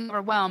feeling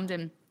overwhelmed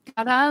and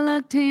God, I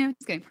look to you.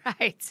 Just kidding.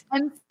 Right.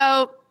 And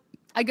so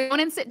I go in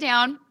and sit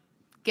down.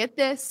 Get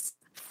this,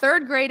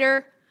 3rd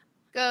grader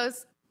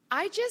goes,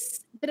 I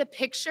just did a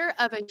picture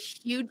of a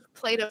huge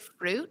plate of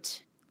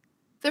fruit.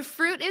 The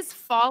fruit is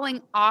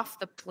falling off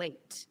the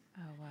plate.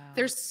 Oh, wow.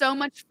 There's so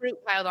much fruit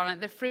piled on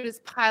it. The fruit is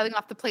piling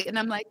off the plate. And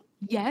I'm like,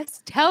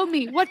 yes, tell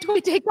me, what do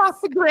we take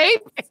off the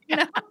grapes?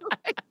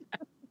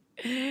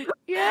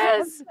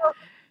 Yes.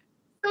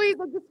 So he's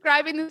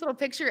describing this little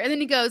picture. And then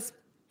he goes,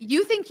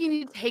 you think you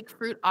need to take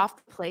fruit off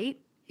the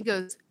plate? He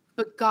goes,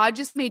 but God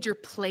just made your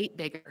plate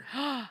bigger.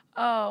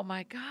 Oh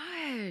my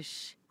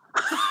gosh.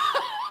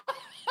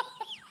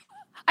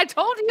 I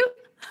told you.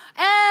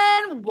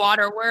 And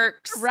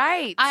waterworks.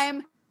 Right.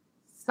 I'm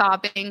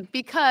sobbing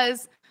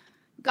because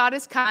God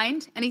is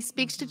kind and he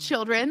speaks to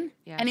children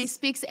and he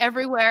speaks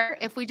everywhere.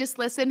 If we just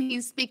listen,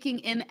 he's speaking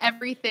in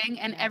everything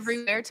and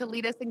everywhere to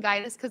lead us and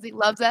guide us because he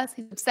loves us.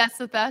 He's obsessed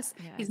with us.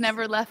 He's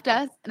never left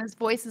us and his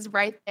voice is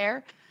right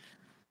there.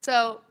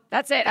 So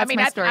That's it. That's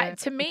my story.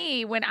 To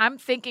me, when I'm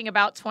thinking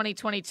about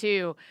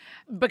 2022,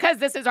 because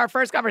this is our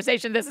first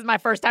conversation, this is my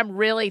first time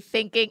really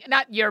thinking,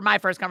 not my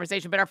first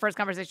conversation, but our first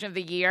conversation of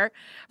the year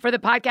for the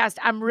podcast.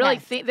 I'm really,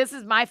 this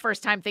is my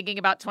first time thinking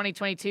about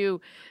 2022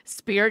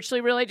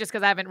 spiritually, really, just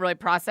because I haven't really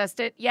processed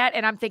it yet.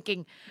 And I'm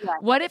thinking,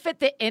 what if at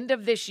the end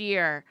of this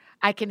year,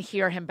 I can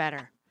hear him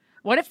better?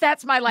 What if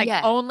that's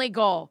my only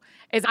goal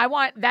is I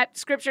want that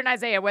scripture in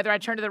Isaiah, whether I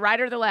turn to the right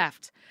or the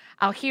left,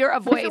 I'll hear a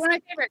voice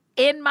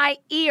in my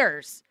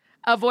ears.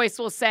 A voice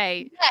will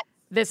say,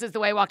 this is the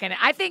way walk in it.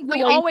 I think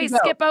we always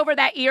skip over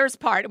that ears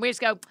part and we just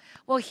go,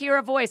 well, hear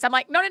a voice. I'm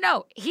like,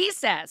 no. He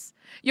says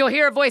you'll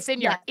hear a voice in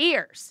your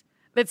ears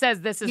that says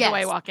this is the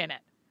way walk in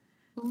it.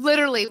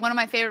 Literally one of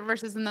my favorite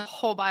verses in the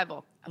whole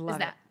Bible. I love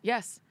that.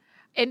 Yes.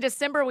 In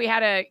December, we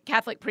had a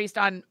Catholic priest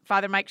on,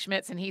 Father Mike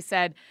Schmitz, and he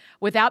said,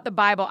 without the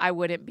Bible, I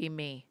wouldn't be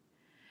me.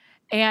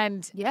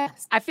 And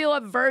I feel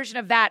a version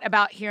of that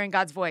about hearing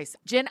God's voice.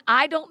 Jen,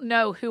 I don't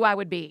know who I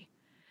would be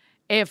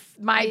if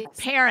my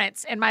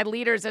parents and my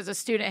leaders as a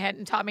student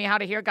hadn't taught me how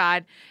to hear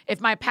God,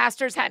 if my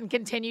pastors hadn't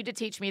continued to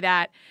teach me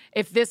that,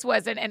 if this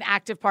wasn't an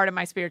active part of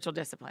my spiritual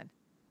discipline.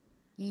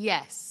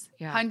 Yes,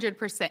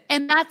 100%.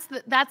 And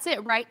that's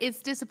it, right? It's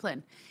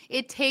discipline.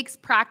 It takes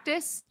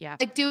practice. Yeah.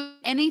 Like doing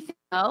anything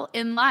well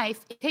in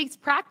life, it takes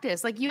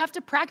practice. Like you have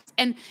to practice.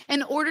 And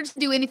in order to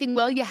do anything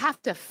well, you have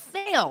to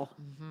fail.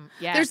 Mm-hmm.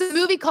 Yes. There's a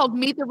movie called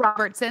Meet the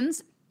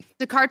Robertsons,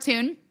 the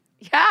cartoon.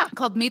 Yeah.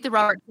 Called Meet the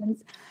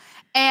Robertsons.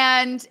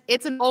 And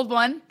it's an old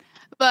one,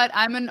 but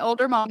I'm an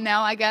older mom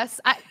now, I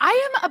guess.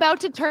 I am about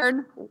to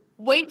turn,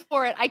 wait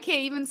for it. I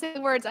can't even say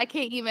the words.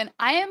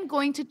 I am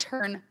going to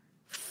turn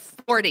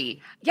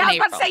 40. Yeah, I was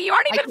about to say, you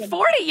aren't even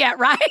 40 yet,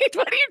 right?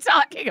 What are you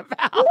talking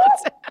about?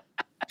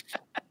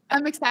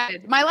 I'm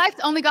excited. My life's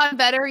only gotten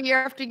better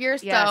year after year,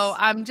 so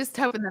I'm just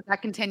hoping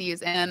that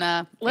continues.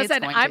 And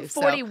listen, I'm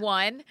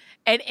 41,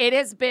 and it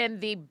has been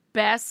the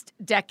best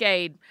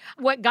decade.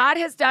 What God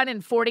has done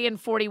in 40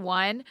 and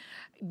 41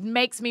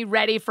 makes me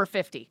ready for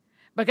 50.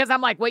 Because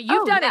I'm like, what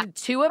you've done in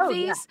two of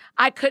these,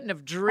 I couldn't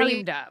have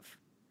dreamed of.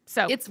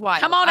 So it's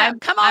wild. Come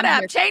on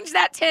up. Change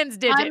that tens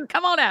digit.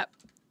 Come on up.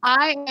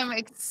 I am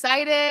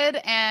excited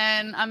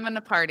and I'm going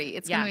to party.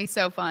 It's going to be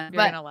so fun.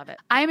 You're going to love it.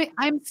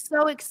 I'm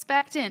so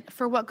expectant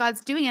for what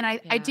God's doing. And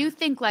I do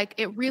think like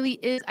it really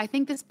is. I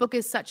think this book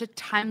is such a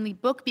timely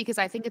book because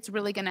I think it's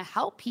really going to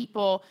help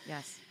people.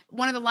 Yes.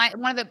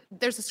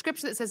 There's a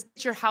scripture that says,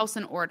 get your house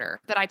in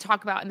order that I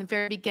talk about in the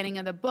very beginning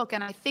of the book.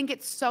 And I think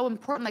it's so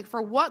important, like for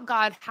what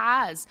God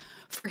has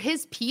for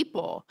his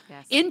people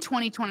in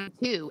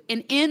 2022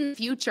 and in the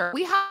future,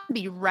 we have to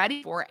be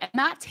ready for it. And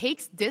that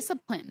takes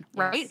discipline,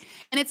 right? Yes.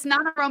 And it's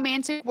not a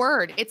romantic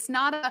word. It's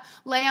not a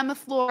lay on the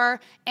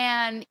floor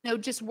and,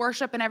 just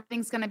worship and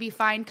everything's going to be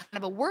fine kind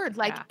of a word.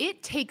 Like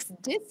it takes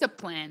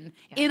discipline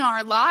in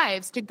our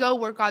lives to go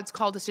where God's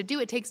called us to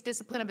do. It takes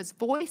discipline of his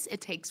voice.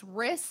 It takes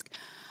risk.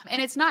 And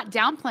it's not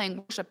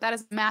downplaying worship. That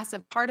is a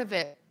massive part of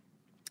it.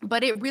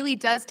 But it really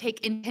does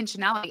take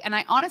intentionality. And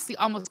I honestly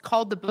almost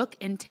called the book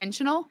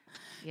intentional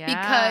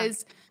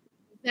because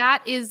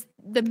that is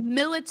the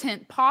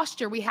militant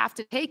posture we have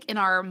to take in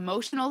our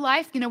emotional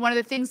life. One of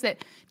the things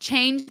that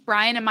changed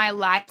Brian and my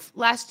life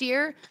last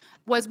year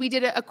was we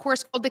did a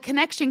course called the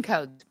Connection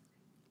Code.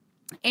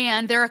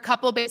 And there are a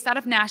couple based out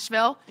of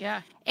Nashville.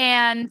 Yeah.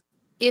 And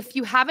if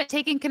you haven't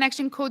taken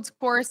Connection Codes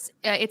course,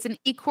 it's an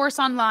e-course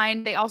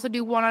online. They also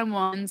do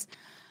one-on-ones,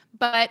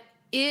 but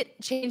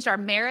it changed our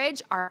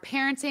marriage, our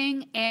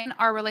parenting, and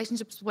our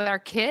relationships with our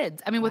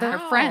kids. With our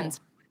friends.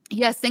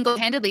 Yes,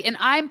 single-handedly. And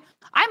I'm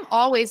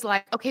always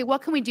like, okay,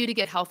 what can we do to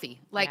get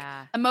healthy? Like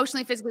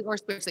emotionally, physically, or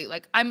spiritually.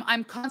 Like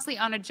I'm constantly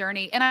on a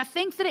journey. And I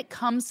think that it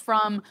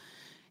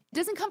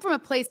doesn't come from a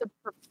place of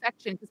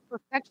perfection because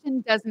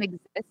perfection doesn't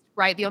exist,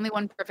 right? The only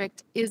one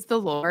perfect is the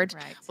Lord.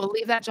 Right. We'll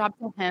leave that job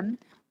to him.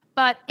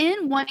 But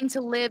in wanting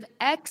to live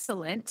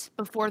excellent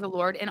before the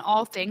Lord in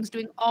all things,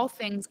 doing all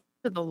things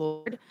to the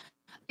Lord,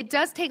 it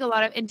does take a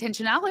lot of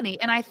intentionality.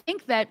 And I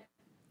think that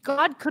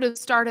God could have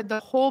started the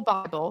whole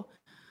Bible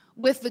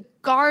with the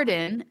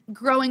garden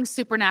growing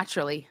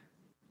supernaturally.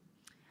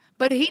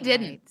 But he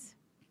didn't.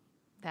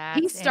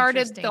 He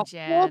started the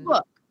whole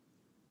book.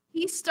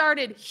 He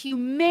started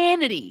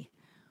humanity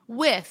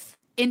with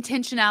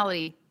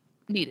intentionality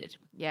needed.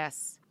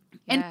 Yes.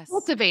 And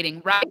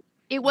cultivating, right?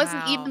 It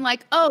wasn't even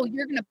like, oh,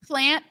 you're going to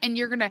plant and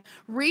you're going to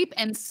reap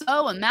and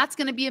sow and that's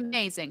going to be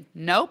amazing.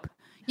 Nope.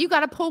 You got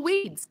to pull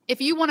weeds. If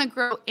you want to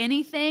grow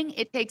anything,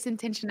 it takes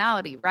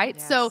intentionality, right?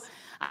 Yes. So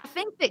I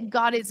think that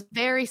God is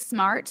very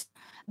smart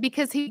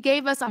because he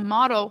gave us a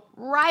model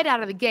right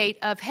out of the gate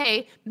of,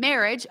 hey,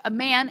 marriage, a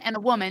man and a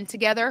woman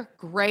together,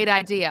 great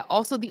idea.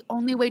 Also, the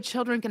only way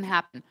children can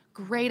happen.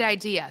 Great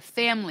idea.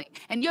 Family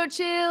and your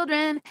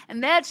children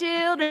and their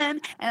children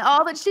and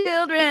all the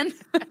children.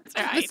 That's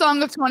right. The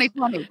song of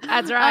 2020.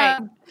 That's right.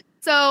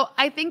 So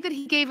I think that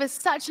he gave us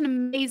such an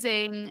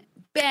amazing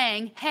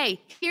bang.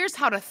 Hey, here's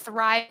how to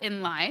thrive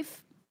in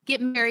life.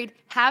 Get married,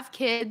 have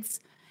kids,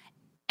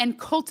 and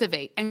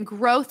cultivate and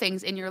grow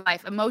things in your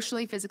life,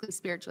 emotionally, physically,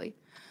 spiritually.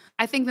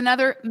 I think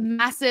another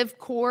massive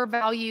core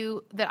value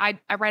that I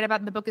write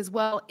about in the book as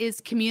well is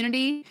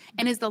community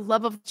and is the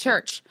love of the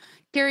church.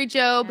 Carrie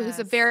Job, who's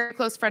a very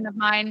close friend of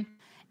mine,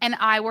 and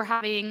I were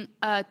having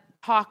a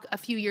talk a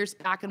few years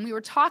back, and we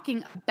were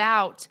talking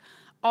about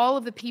all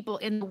of the people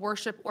in the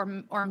worship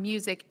or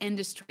music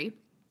industry,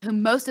 who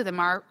most of them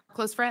are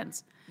close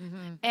friends.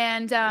 Mm-hmm.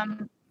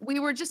 And we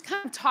were just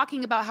kind of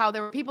talking about how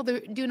there were people that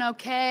were doing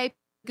okay,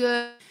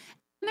 good.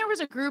 And there was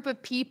a group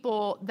of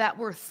people that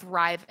were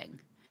thriving.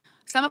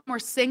 Some of them were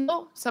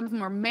single, some of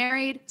them were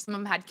married, some of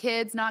them had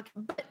kids,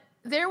 but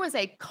there was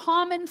a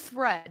common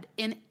thread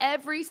in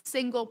every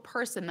single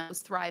person that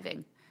was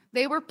thriving.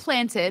 They were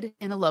planted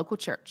in a local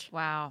church.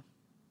 Wow.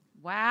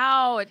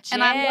 Wow,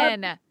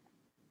 Jen.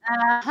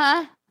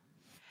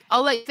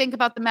 I'll let you think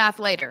about the math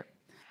later.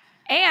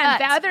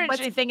 And the other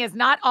interesting thing is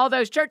not all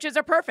those churches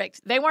are perfect.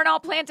 They weren't all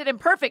planted in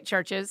perfect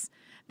churches.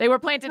 They were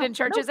planted in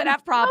churches that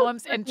have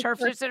problems and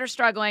churches that are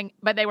struggling,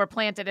 but they were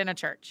planted in a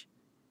church.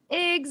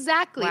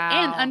 Exactly. Wow.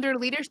 And under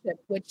leadership,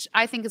 which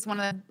I think is one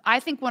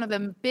of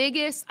the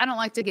biggest, I don't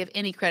like to give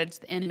any credit to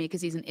the enemy because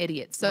he's an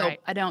idiot. So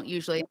I don't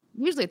usually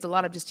it's a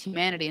lot of just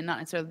humanity and not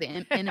necessarily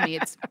the enemy.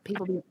 It's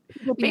people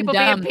being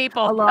dumb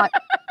a lot.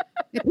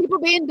 The people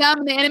being dumb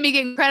and the enemy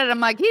getting credit. I'm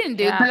like, he didn't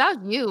do that.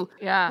 That was you.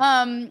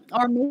 Yeah.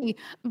 Or me.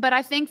 But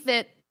I think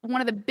that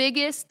one of the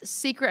biggest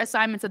secret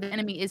assignments of the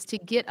enemy is to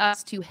get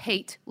us to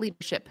hate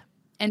leadership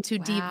and to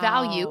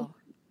devalue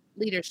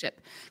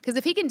leadership. Because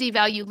if he can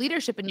devalue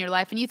leadership in your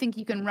life and you think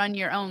you can run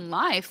your own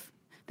life,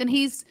 then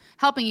he's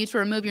helping you to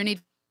remove your need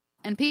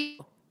and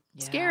people.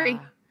 Scary.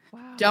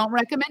 Wow. Don't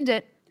recommend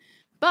it.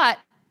 But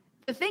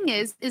the thing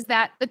is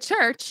that the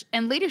church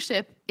and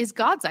leadership is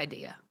God's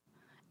idea.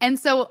 And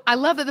so I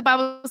love that the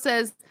Bible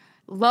says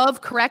love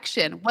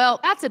correction. Well,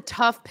 that's a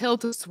tough pill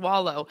to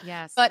swallow.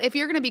 Yes. But if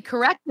you're going to be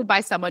corrected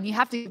by someone, you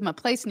have to give them a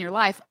place in your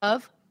life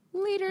of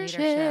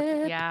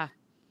leadership. Yeah.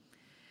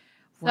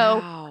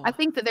 So I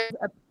think that there's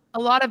a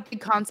lot of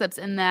big concepts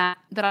in that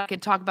I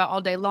could talk about all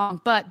day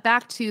long. But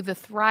back to the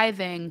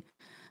thriving,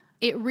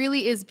 it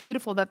really is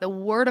beautiful that the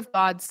word of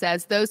God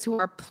says those who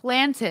are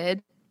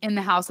planted in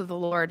the house of the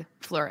Lord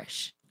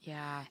flourish.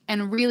 Yeah.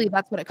 And really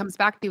that's what it comes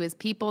back to is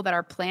people that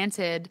are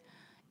planted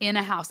in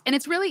a house. And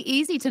it's really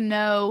easy to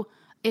know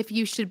if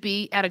you should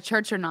be at a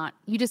church or not.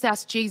 You just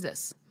ask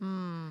Jesus,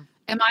 am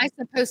I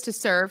supposed to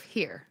serve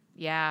here?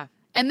 Yeah.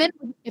 And then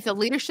if the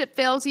leadership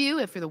fails you,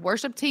 if the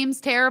worship team's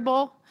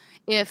terrible,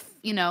 if,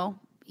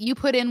 you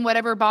put in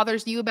whatever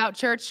bothers you about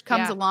church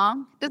comes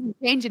along, it doesn't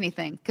change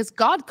anything because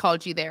God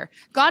called you there.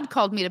 God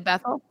called me to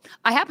Bethel.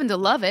 I happen to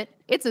love it.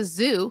 It's a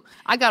zoo.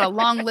 I got a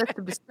long list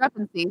of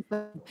discrepancies.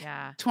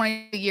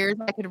 20 years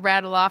I could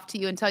rattle off to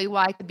you and tell you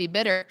why I could be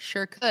bitter.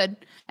 Sure could.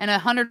 And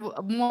 100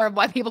 more of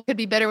why people could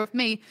be bitter with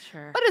me.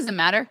 Sure. But it doesn't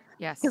matter.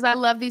 Yes. Because I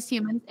love these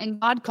humans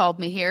and God called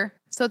me here.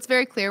 So it's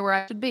very clear where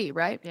I should be,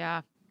 right?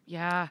 Yeah.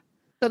 Yeah.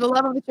 So the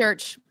love of the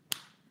church.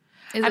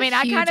 I mean,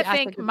 I kind of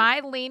think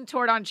my lean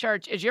toward on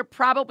church is you're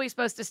probably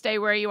supposed to stay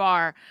where you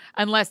are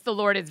unless the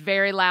Lord is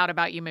very loud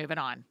about you moving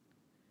on.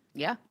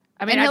 Yeah.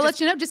 I mean, and he'll let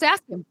you know. Just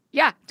ask him.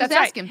 Yeah, that's just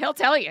right. Ask him. He'll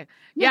tell you.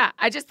 Yeah.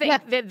 I just think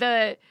that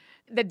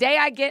the day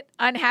I get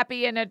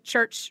unhappy in a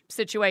church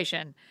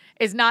situation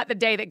is not the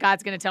day that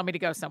God's going to tell me to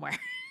go somewhere.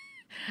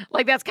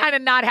 Like that's kind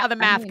of not how the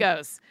math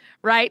goes,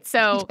 right?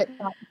 So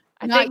not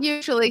I think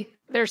usually.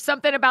 There's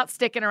something about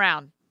sticking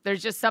around.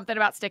 There's just something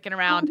about sticking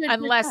around 100%.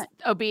 Unless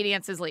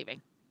obedience is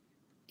leaving.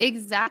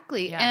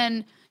 Exactly. Yeah.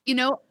 And,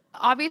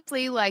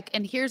 obviously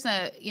and here's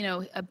a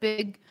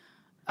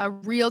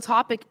real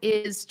topic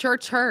is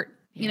church hurt.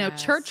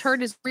 Church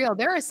hurt is real.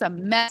 There is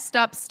some messed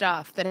up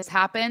stuff that has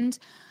happened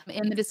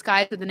in the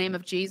disguise of the name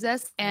of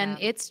Jesus. And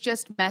it's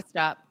just messed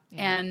up.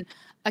 Yeah. And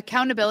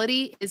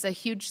accountability is a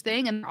huge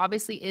thing. And there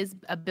obviously is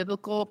a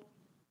biblical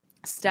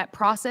step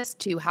process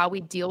to how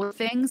we deal with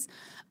things.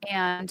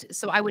 And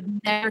so I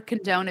would never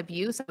condone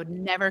abuse. I would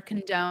never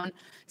condone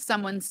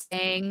someone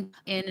staying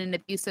in an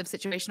abusive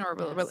situation or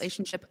a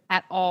relationship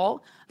at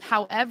all.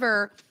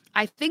 However,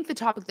 I think the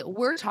topic that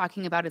we're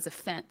talking about is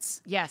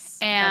offense. Yes.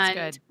 And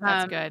that's good.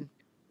 That's good.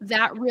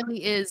 That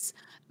really is,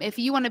 if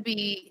you want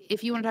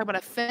to talk about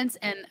offense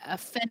and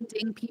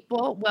offending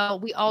people, well,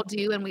 we all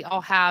do and we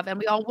all have and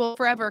we all will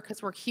forever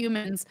because we're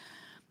humans.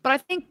 But I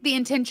think the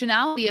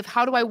intentionality of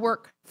how do I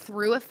work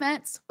through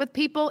offense with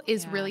people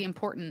is really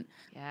important.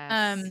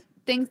 Yes.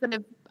 Things that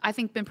have, I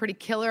think, been pretty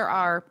killer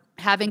are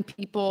having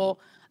people,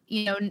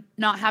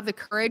 not have the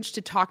courage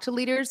to talk to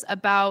leaders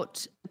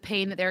about the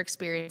pain that they're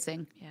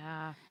experiencing.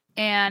 Yeah.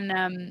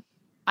 And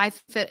I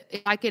think that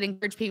if I could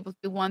encourage people to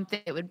do one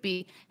thing, it would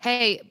be,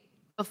 hey,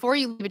 before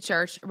you leave a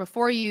church or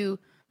before you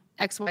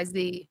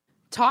XYZ,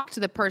 talk to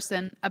the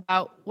person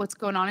about what's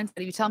going on inside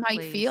of you. Tell them how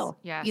you feel,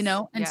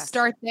 and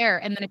start there.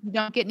 And then if you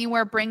don't get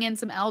anywhere, bring in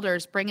some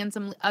elders, bring in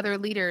some other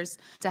leaders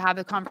to have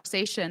the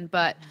conversation.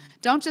 But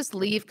don't just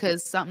leave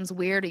because something's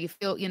weird or you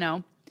feel,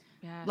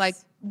 like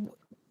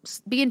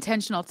be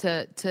intentional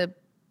to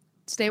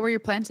stay where you're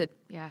planted.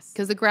 Yes.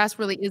 Because the grass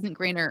really isn't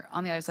greener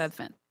on the other side of the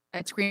fence.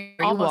 It's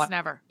greener. Almost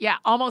never. Yeah,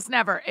 almost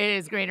never. It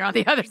is greener on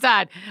the other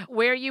side.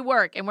 Where you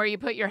work and where you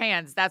put your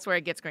hands, that's where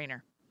it gets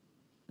greener.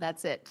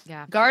 That's it.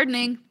 Yeah.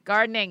 Gardening.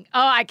 Oh,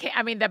 I can't.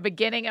 I mean, the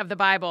beginning of the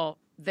Bible,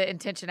 the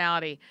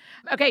intentionality.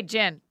 Okay,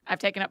 Jen, I've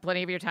taken up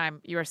plenty of your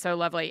time. You are so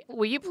lovely.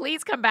 Will you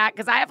please come back?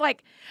 Because I have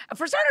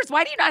for starters,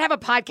 why do you not have a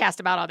podcast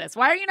about all this?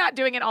 Why are you not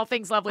doing an All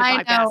Things Lovely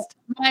podcast?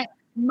 I know.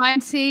 My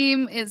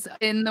team is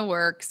in the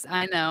works.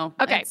 I know.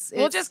 Okay,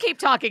 we'll just keep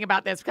talking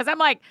about this because I'm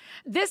like,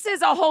 this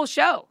is a whole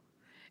show.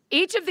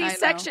 Each of these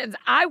sections,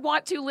 I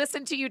want to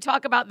listen to you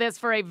talk about this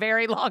for a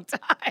very long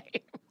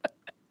time.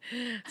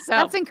 So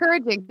that's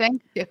encouraging.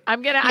 Thank you.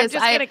 I'm just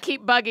gonna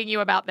keep bugging you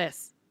about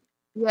this.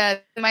 Yeah,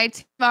 my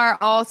team are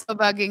also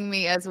bugging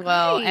me as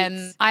well,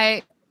 and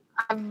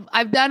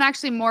I've done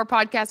actually more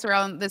podcasts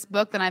around this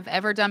book than I've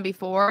ever done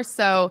before.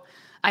 So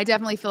I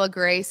definitely feel a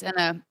grace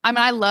and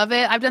I love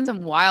it. I've done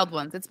some wild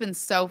ones. It's been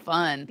so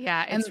fun.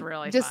 Yeah, it's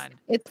really fun.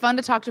 It's fun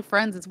to talk to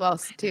friends as well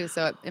too.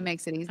 So it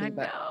makes it easy. I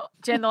know.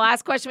 Jen, the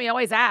last question we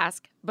always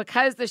ask,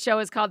 because the show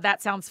is called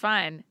That Sounds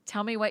Fun,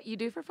 tell me what you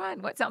do for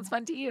fun. What sounds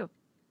fun to you?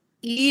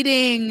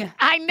 Eating.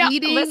 I know.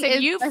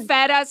 Listen, you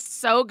fed us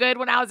so good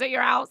when I was at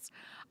your house.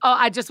 Oh,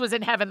 I just was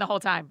in heaven the whole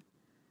time.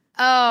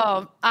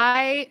 Oh,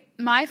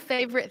 my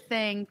favorite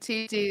thing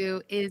to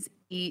do is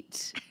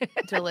eat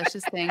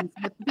delicious things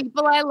with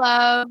people I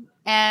love.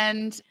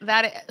 And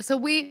so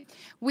we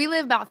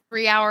live about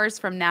 3 hours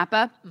from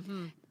Napa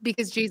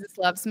because Jesus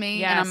loves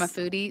me and I'm a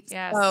foodie.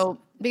 Yes. So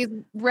because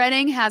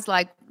Redding has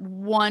like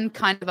one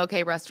kind of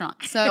okay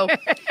restaurant. So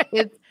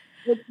it's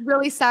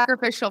really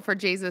sacrificial for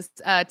Jesus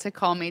to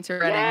call me to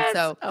Redding. Yes.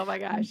 So oh my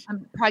gosh,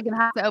 I'm probably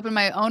gonna have to open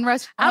my own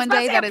restaurant one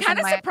day. I'm kind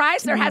of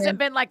surprised there hasn't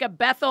been like a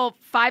Bethel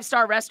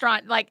 5-star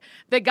restaurant, like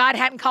that God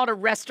hadn't called a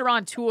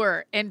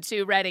restaurateur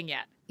into Redding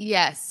yet.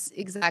 Yes,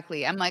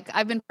 exactly. I'm like,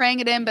 I've been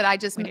praying it in, but I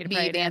just need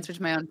the answer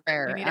to my own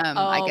prayer.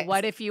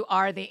 What if you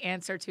are the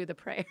answer to the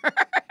prayer?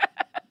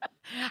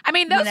 I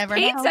mean, those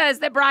pizzas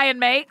that Brian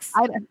makes,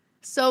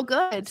 so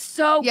good,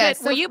 so good.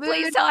 Will you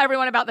please tell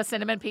everyone about the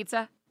cinnamon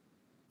pizza?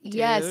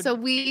 Yes. Yeah, so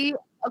we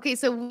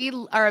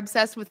are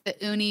obsessed with the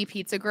Uni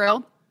Pizza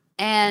Grill.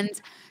 And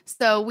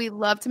so we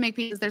love to make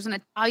pizzas. There's an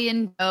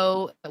Italian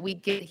dough that we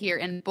get here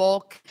in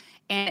bulk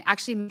and it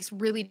actually makes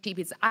really cheap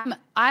pizza.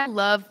 I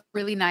love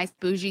really nice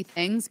bougie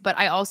things, but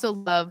I also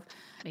love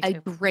a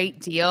great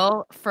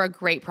deal for a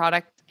great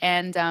product.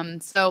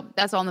 And so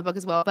that's all in the book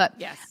as well. But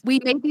yes, we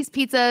make these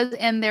pizzas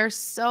and they're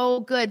so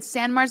good.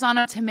 San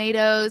Marzano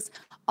tomatoes,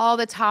 all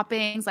the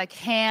toppings like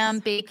ham,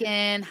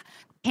 bacon,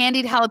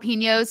 candied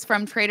jalapenos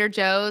from Trader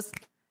Joe's.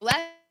 Bless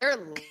your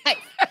life.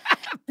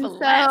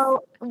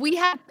 So we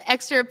have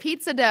extra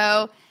pizza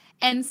dough.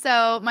 And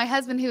so my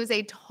husband, who is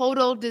a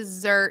total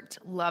dessert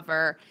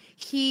lover,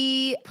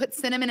 he put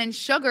cinnamon and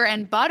sugar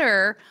and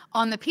butter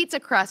on the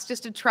pizza crust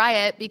just to try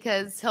it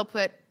because he'll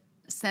put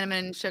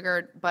cinnamon,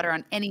 sugar, butter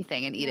on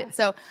anything and eat it.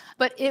 So,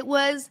 but it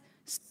was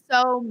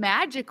so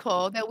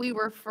magical that we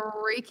were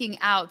freaking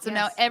out. So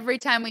now every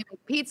time we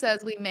make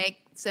pizzas, we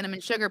make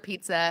cinnamon sugar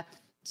pizza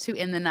to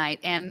end the night.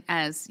 And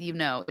as you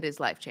know, it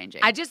is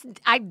life-changing. I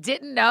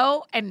didn't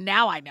know, and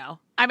now I know.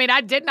 I mean,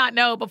 I did not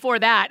know before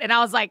that. And I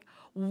was like,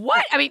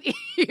 what? I mean,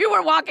 you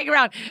were walking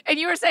around and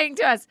you were saying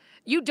to us,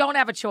 you don't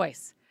have a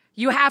choice.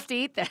 You have to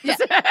eat this.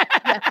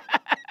 Yeah.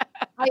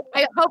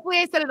 Hopefully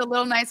I said it a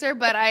little nicer,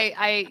 but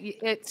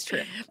it's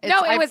true.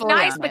 It was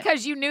nice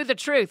because you knew the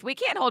truth. We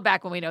can't hold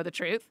back when we know the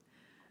truth.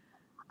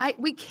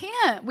 We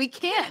can't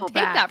take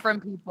that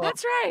from people.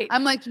 That's right.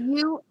 I'm like,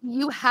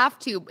 you have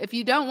to. If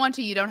you don't want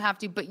to, you don't have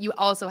to, but you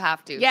also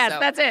have to. Yes, so,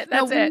 that's it.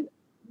 That's it.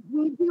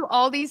 We do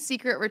all these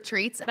secret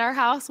retreats at our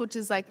house, which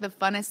is like the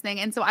funnest thing.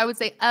 And so I would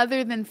say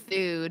other than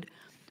food,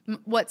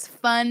 what's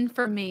fun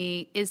for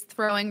me is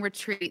throwing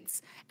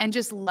retreats and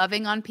just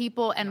loving on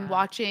people and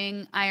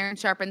watching iron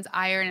sharpens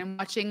iron and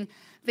watching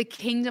the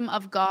kingdom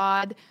of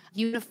God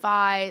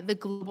unify the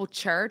global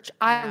church.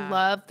 I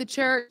love the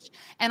church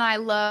and I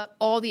love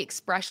all the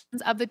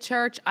expressions of the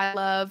church. I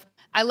love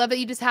that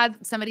you just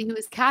had somebody who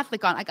is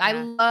Catholic on. Like I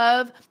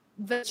love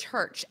the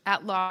church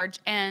at large.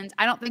 And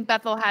I don't think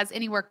Bethel has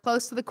anywhere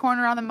close to the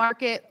corner on the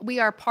market. We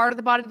are part of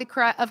the body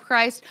of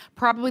Christ,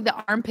 probably the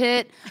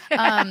armpit,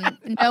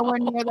 nowhere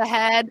near the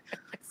head.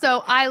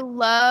 So I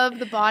love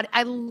the body.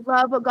 I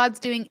love what God's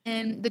doing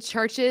in the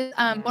churches.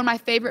 One of my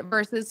favorite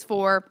verses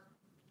for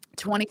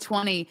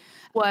 2020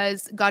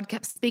 was God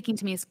kept speaking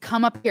to me is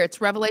come up here.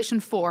 It's Revelation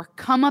 4.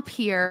 Come up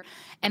here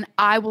and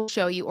I will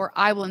show you or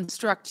I will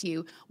instruct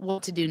you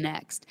what to do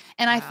next.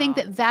 And I think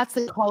that that's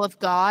the call of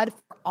God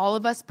for all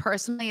of us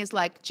personally is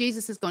like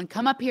Jesus is going,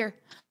 come up here,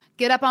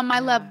 get up on my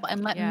level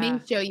and let me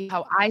show you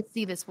how I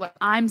see this, what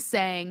I'm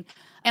saying.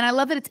 And I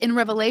love that it's in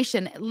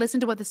Revelation.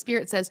 Listen to what the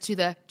Spirit says to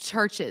the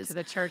churches.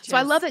 So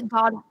I love that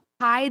God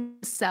hides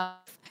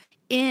himself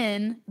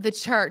in the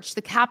church,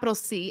 the capital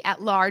C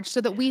at large, so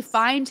that we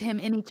find him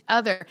in each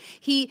other.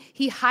 He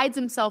hides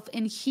himself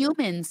in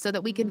humans so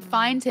that we can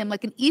find him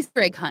like an Easter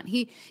egg hunt.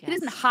 He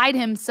doesn't hide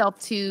himself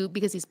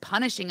because he's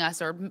punishing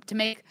us or to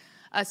make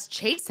us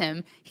chase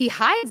him, he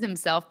hides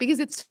himself because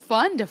it's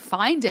fun to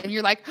find him.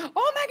 You're like,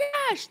 oh my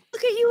gosh,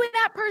 look at you in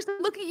that person.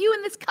 Look at you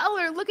in this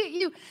color. Look at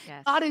you.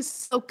 Yes. God is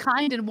so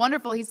kind and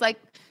wonderful. He's like,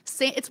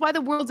 it's why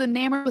the world's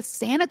enamored with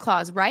Santa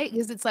Claus, right?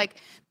 Because it's like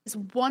this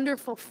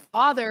wonderful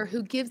father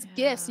who gives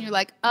gifts. And you're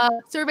like,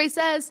 survey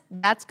says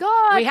that's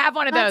God. We have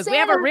one of those. Santa. We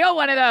have a real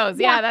one of those.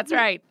 Yeah, that's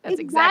right. That's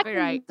exactly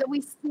right. So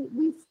we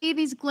see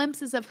these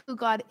glimpses of who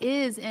God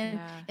is in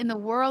the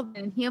world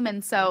and in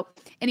humans. So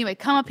anyway,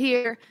 come up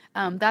here.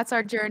 That's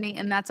our journey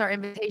and that's our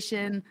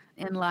invitation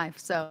in life.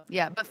 So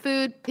yeah, but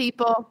food,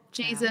 people,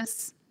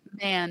 Jesus,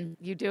 man.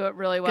 You do it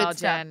really well,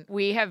 Jen.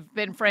 We have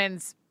been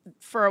friends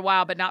for a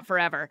while, but not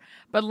forever,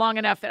 but long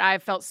enough that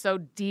I've felt so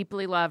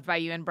deeply loved by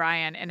you and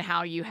Brian and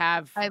how you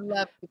have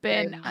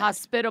been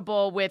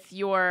hospitable with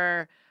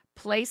your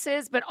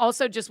places, but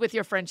also just with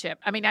your friendship.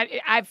 I mean,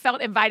 I've felt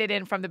invited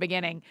in from the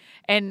beginning,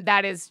 and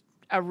that is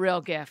a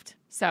real gift.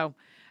 So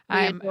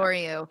I adore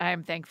you. I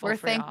am thankful. We're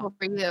thankful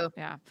for you.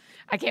 Yeah.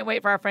 I can't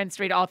wait for our friends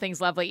to read All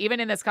Things Lovely. Even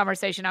in this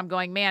conversation, I'm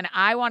going, man,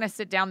 I want to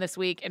sit down this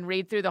week and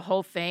read through the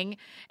whole thing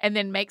and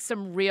then make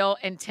some real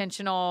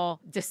intentional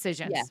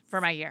decisions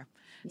for my year.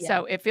 Yeah.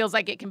 So it feels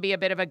like it can be a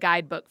bit of a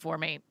guidebook for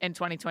me in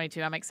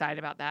 2022. I'm excited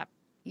about that.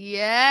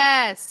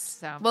 Yes.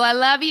 So, well, I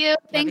love you.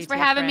 Thanks for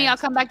having me. I'll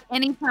come back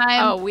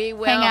anytime. Oh, we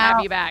will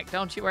have you back.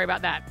 Don't you worry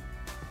about that.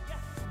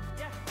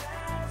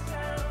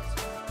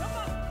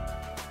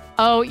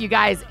 Oh, you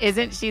guys,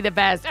 isn't she the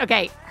best?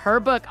 Okay, her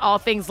book, All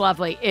Things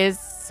Lovely, is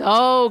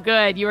so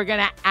good. You are going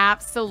to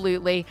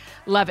absolutely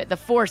love it. The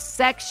 4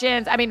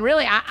 sections. I mean,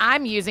 really,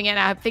 I'm using it. And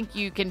I think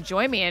you can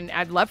join me, and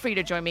I'd love for you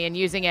to join me in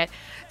using it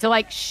to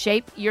like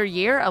shape your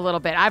year a little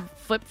bit. I've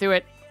flipped through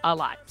it a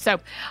lot. So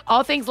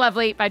All Things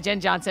Lovely by Jen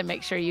Johnson.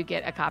 Make sure you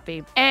get a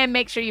copy and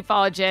make sure you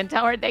follow Jen.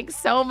 Tell her thanks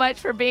so much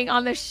for being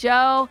on the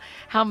show,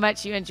 how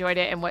much you enjoyed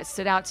it and what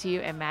stood out to you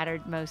and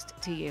mattered most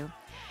to you.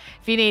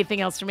 If you need anything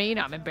else from me, you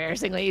know I'm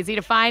embarrassingly easy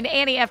to find.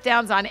 Annie F.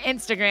 Downs on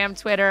Instagram,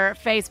 Twitter,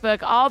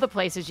 Facebook, all the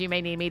places you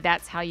may need me.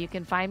 That's how you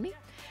can find me.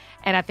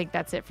 And I think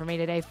that's it for me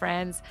today,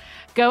 friends.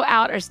 Go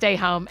out or stay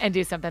home and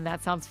do something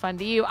that sounds fun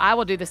to you. I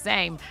will do the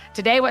same.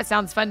 Today, what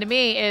sounds fun to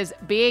me is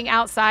being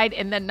outside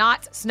in the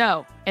not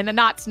snow.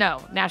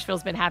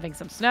 Nashville's been having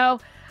some snow.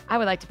 I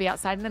would like to be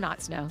outside in the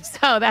not snow.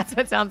 So that's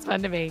what sounds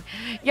fun to me.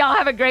 Y'all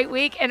have a great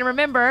week. And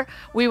remember,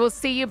 we will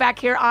see you back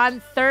here on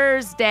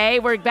Thursday.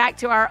 We're back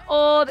to our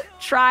old,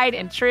 tried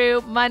and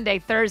true Monday,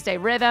 Thursday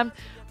rhythm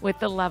with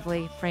the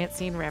lovely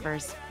Francine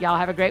Rivers. Y'all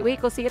have a great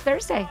week. We'll see you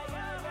Thursday.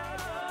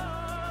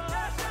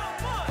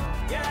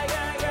 Yeah.